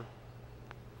 PBA member.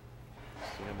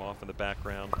 See him off in the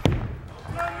background.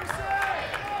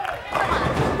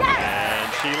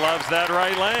 And she loves that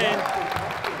right lane.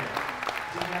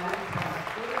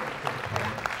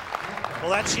 Well,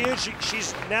 that's huge.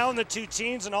 She's now in the 2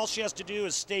 teens, and all she has to do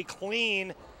is stay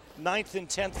clean 9th and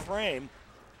 10th frame.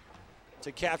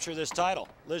 to capture this title.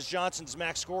 Liz Johnson's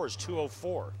max score is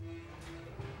 204.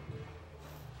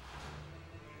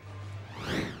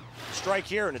 Strike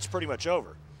here and it's pretty much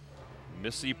over.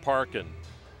 Missy Parkin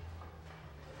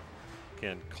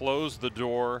can close the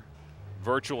door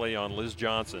virtually on Liz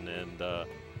Johnson, and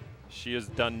she has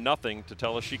done nothing to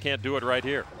tell us she can't do it right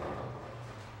here.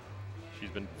 She's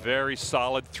been very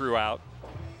solid throughout.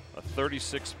 A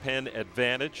 36-pin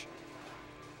advantage.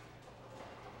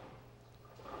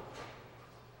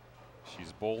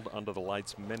 She's bowled under the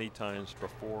lights many times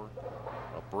before.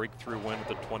 A breakthrough win at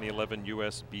the 2011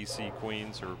 US BC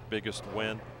Queens, her biggest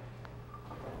win.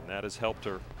 And that has helped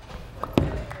her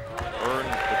earn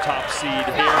the top seed here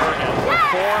and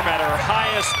perform at her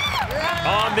highest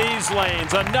on these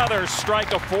lanes. Another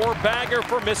strike, a four-bagger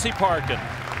for Missy Parkin.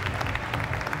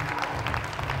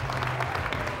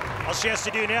 All she has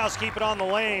to do now is keep it on the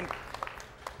lane.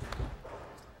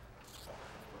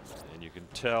 And you can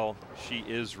tell she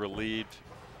is relieved.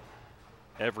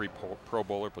 Every pro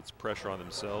bowler puts pressure on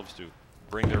themselves to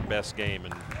bring their best game,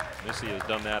 and Missy has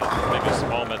done that at the biggest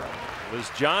moment. Liz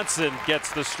Johnson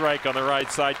gets the strike on the right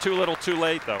side. Too little, too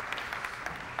late, though.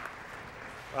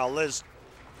 Well, Liz,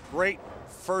 great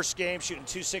first game, shooting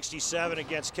 267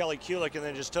 against Kelly Kulick, and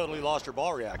then just totally lost her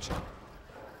ball reaction.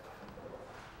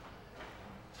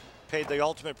 Paid the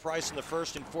ultimate price in the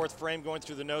first and fourth frame, going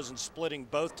through the nose and splitting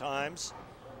both times.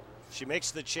 She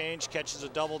makes the change, catches a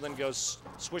double, then goes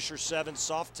swisher 7,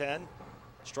 soft 10.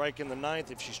 Strike in the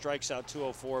ninth if she strikes out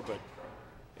 204, but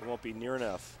it won't be near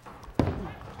enough.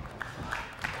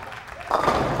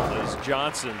 Liz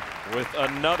Johnson with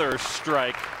another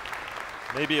strike.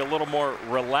 Maybe a little more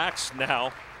relaxed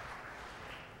now.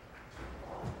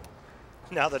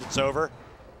 Now that it's over.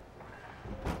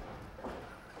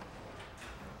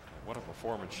 What a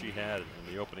performance she had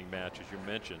in the opening match, as you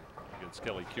mentioned, against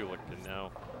Kelly Kulick. And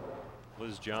now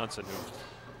Liz Johnson,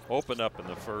 who opened up in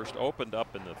the first, opened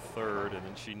up in the third, and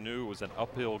then she knew it was an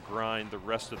uphill grind the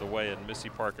rest of the way, and Missy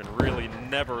Parkin really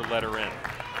never let her in.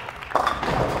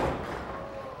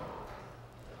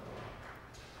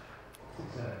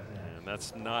 And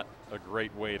that's not a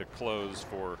great way to close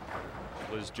for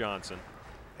Liz Johnson.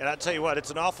 And I'll tell you what,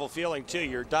 it's an awful feeling too.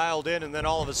 You're dialed in and then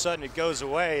all of a sudden it goes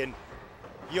away, and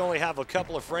you only have a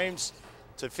couple of frames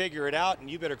to figure it out, and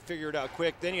you better figure it out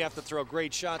quick. Then you have to throw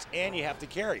great shots and you have to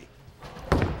carry.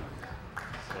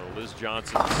 So Liz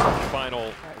Johnson's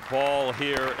final ball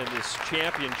here in this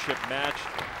championship match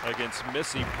against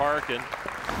Missy Parkin.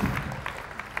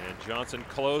 And Johnson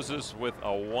closes with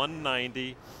a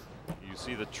 190. You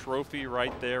see the trophy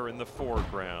right there in the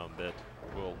foreground that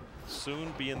will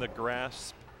soon be in the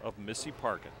grasp of Missy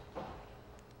Parkin.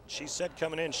 She said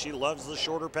coming in she loves the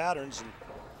shorter patterns, and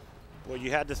well,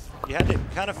 you had to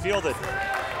kind of feel that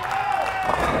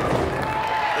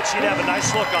she'd have a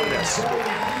nice look on this.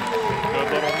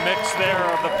 Good little mix there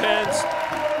of the pins,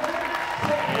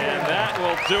 and that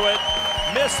will do it.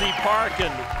 Missy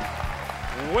Parkin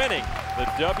winning the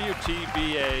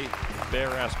WTBA Bear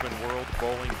Aspirin World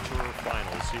Bowling Tour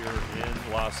Finals here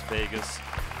in Las Vegas.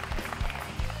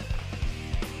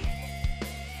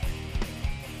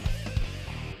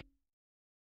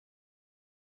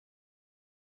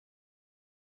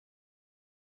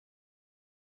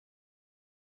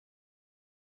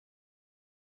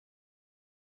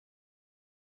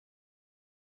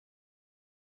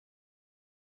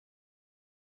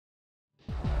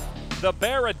 The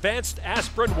Bear Advanced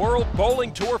Aspirin World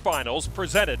Bowling Tour Finals,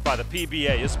 presented by the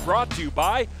PBA, is brought to you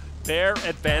by Bear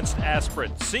Advanced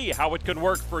Aspirin. See how it can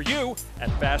work for you at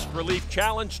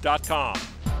FastReliefChallenge.com.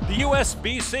 The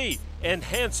USBC,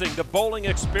 enhancing the bowling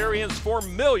experience for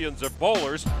millions of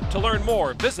bowlers. To learn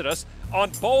more, visit us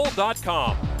on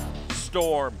bowl.com.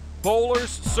 Storm, bowlers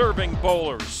serving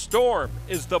bowlers. Storm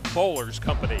is the bowlers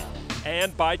company.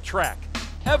 And by Track,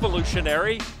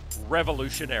 evolutionary,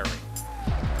 revolutionary.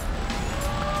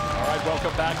 All right,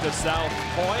 welcome back to South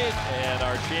Point, and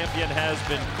our champion has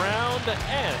been crowned,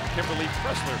 and Kimberly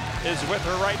Pressler is with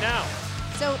her right now.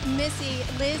 So Missy,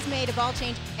 Liz made a ball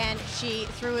change and she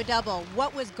threw a double.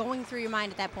 What was going through your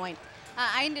mind at that point?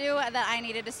 I knew that I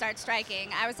needed to start striking.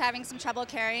 I was having some trouble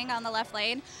carrying on the left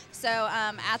lane, so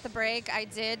at the break I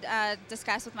did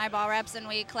discuss with my ball reps, and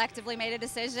we collectively made a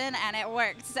decision, and it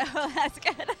worked, so that's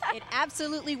good. It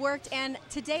absolutely worked, and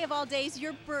today of all days,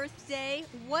 your birthday,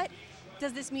 what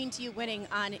does this mean to you, winning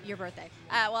on your birthday?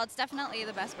 Well, it's definitely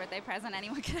the best birthday present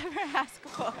anyone could ever ask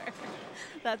for.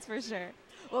 That's for sure.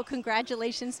 Well,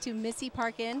 congratulations to Missy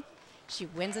Parkin. She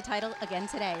wins a title again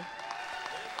today.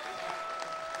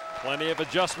 Plenty of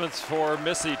adjustments for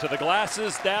Missy, to the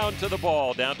glasses, down to the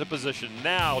ball, down to position.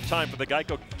 Now, time for the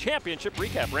Geico Championship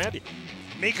recap. Randy.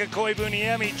 Mika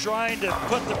Koivuniemi trying to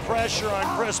put the pressure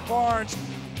on Chris Barnes.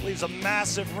 Leaves a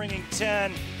massive ringing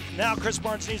 10. Now Chris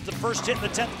Barnes needs the first hit in the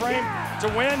 10th frame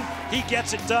to win. He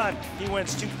gets it done. He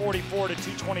wins 244 to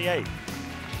 228.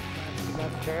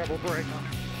 That's a terrible break.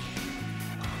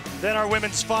 Then our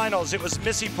women's finals. It was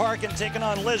Missy Parkin taking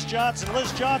on Liz Johnson.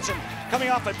 Liz Johnson coming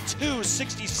off a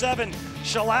 267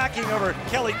 shellacking over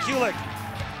Kelly Kulick.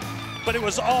 But it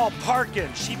was all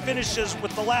Parkin. She finishes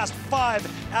with the last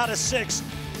 5 out of 6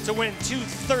 to win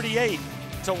 238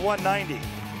 to 190.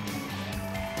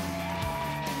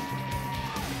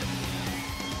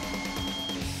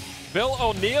 Bill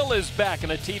O'Neill is back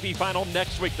in a TV final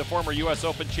next week. The former U.S.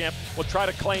 Open champ will try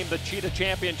to claim the Cheetah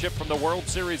Championship from the World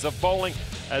Series of Bowling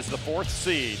as the 4th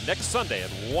seed next Sunday at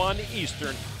 1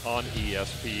 Eastern on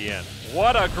ESPN.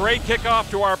 What a great kickoff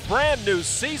to our brand new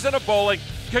season of bowling.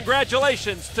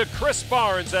 Congratulations to Chris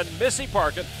Barnes and Missy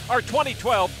Parkin, our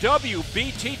 2012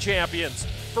 WBT champions.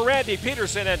 For Randy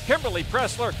Peterson and Kimberly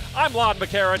Pressler, I'm Lon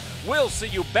McCarron. We'll see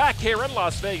you back here in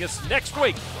Las Vegas next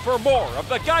week for more of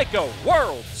the Geico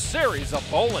World Series of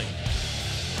Bowling.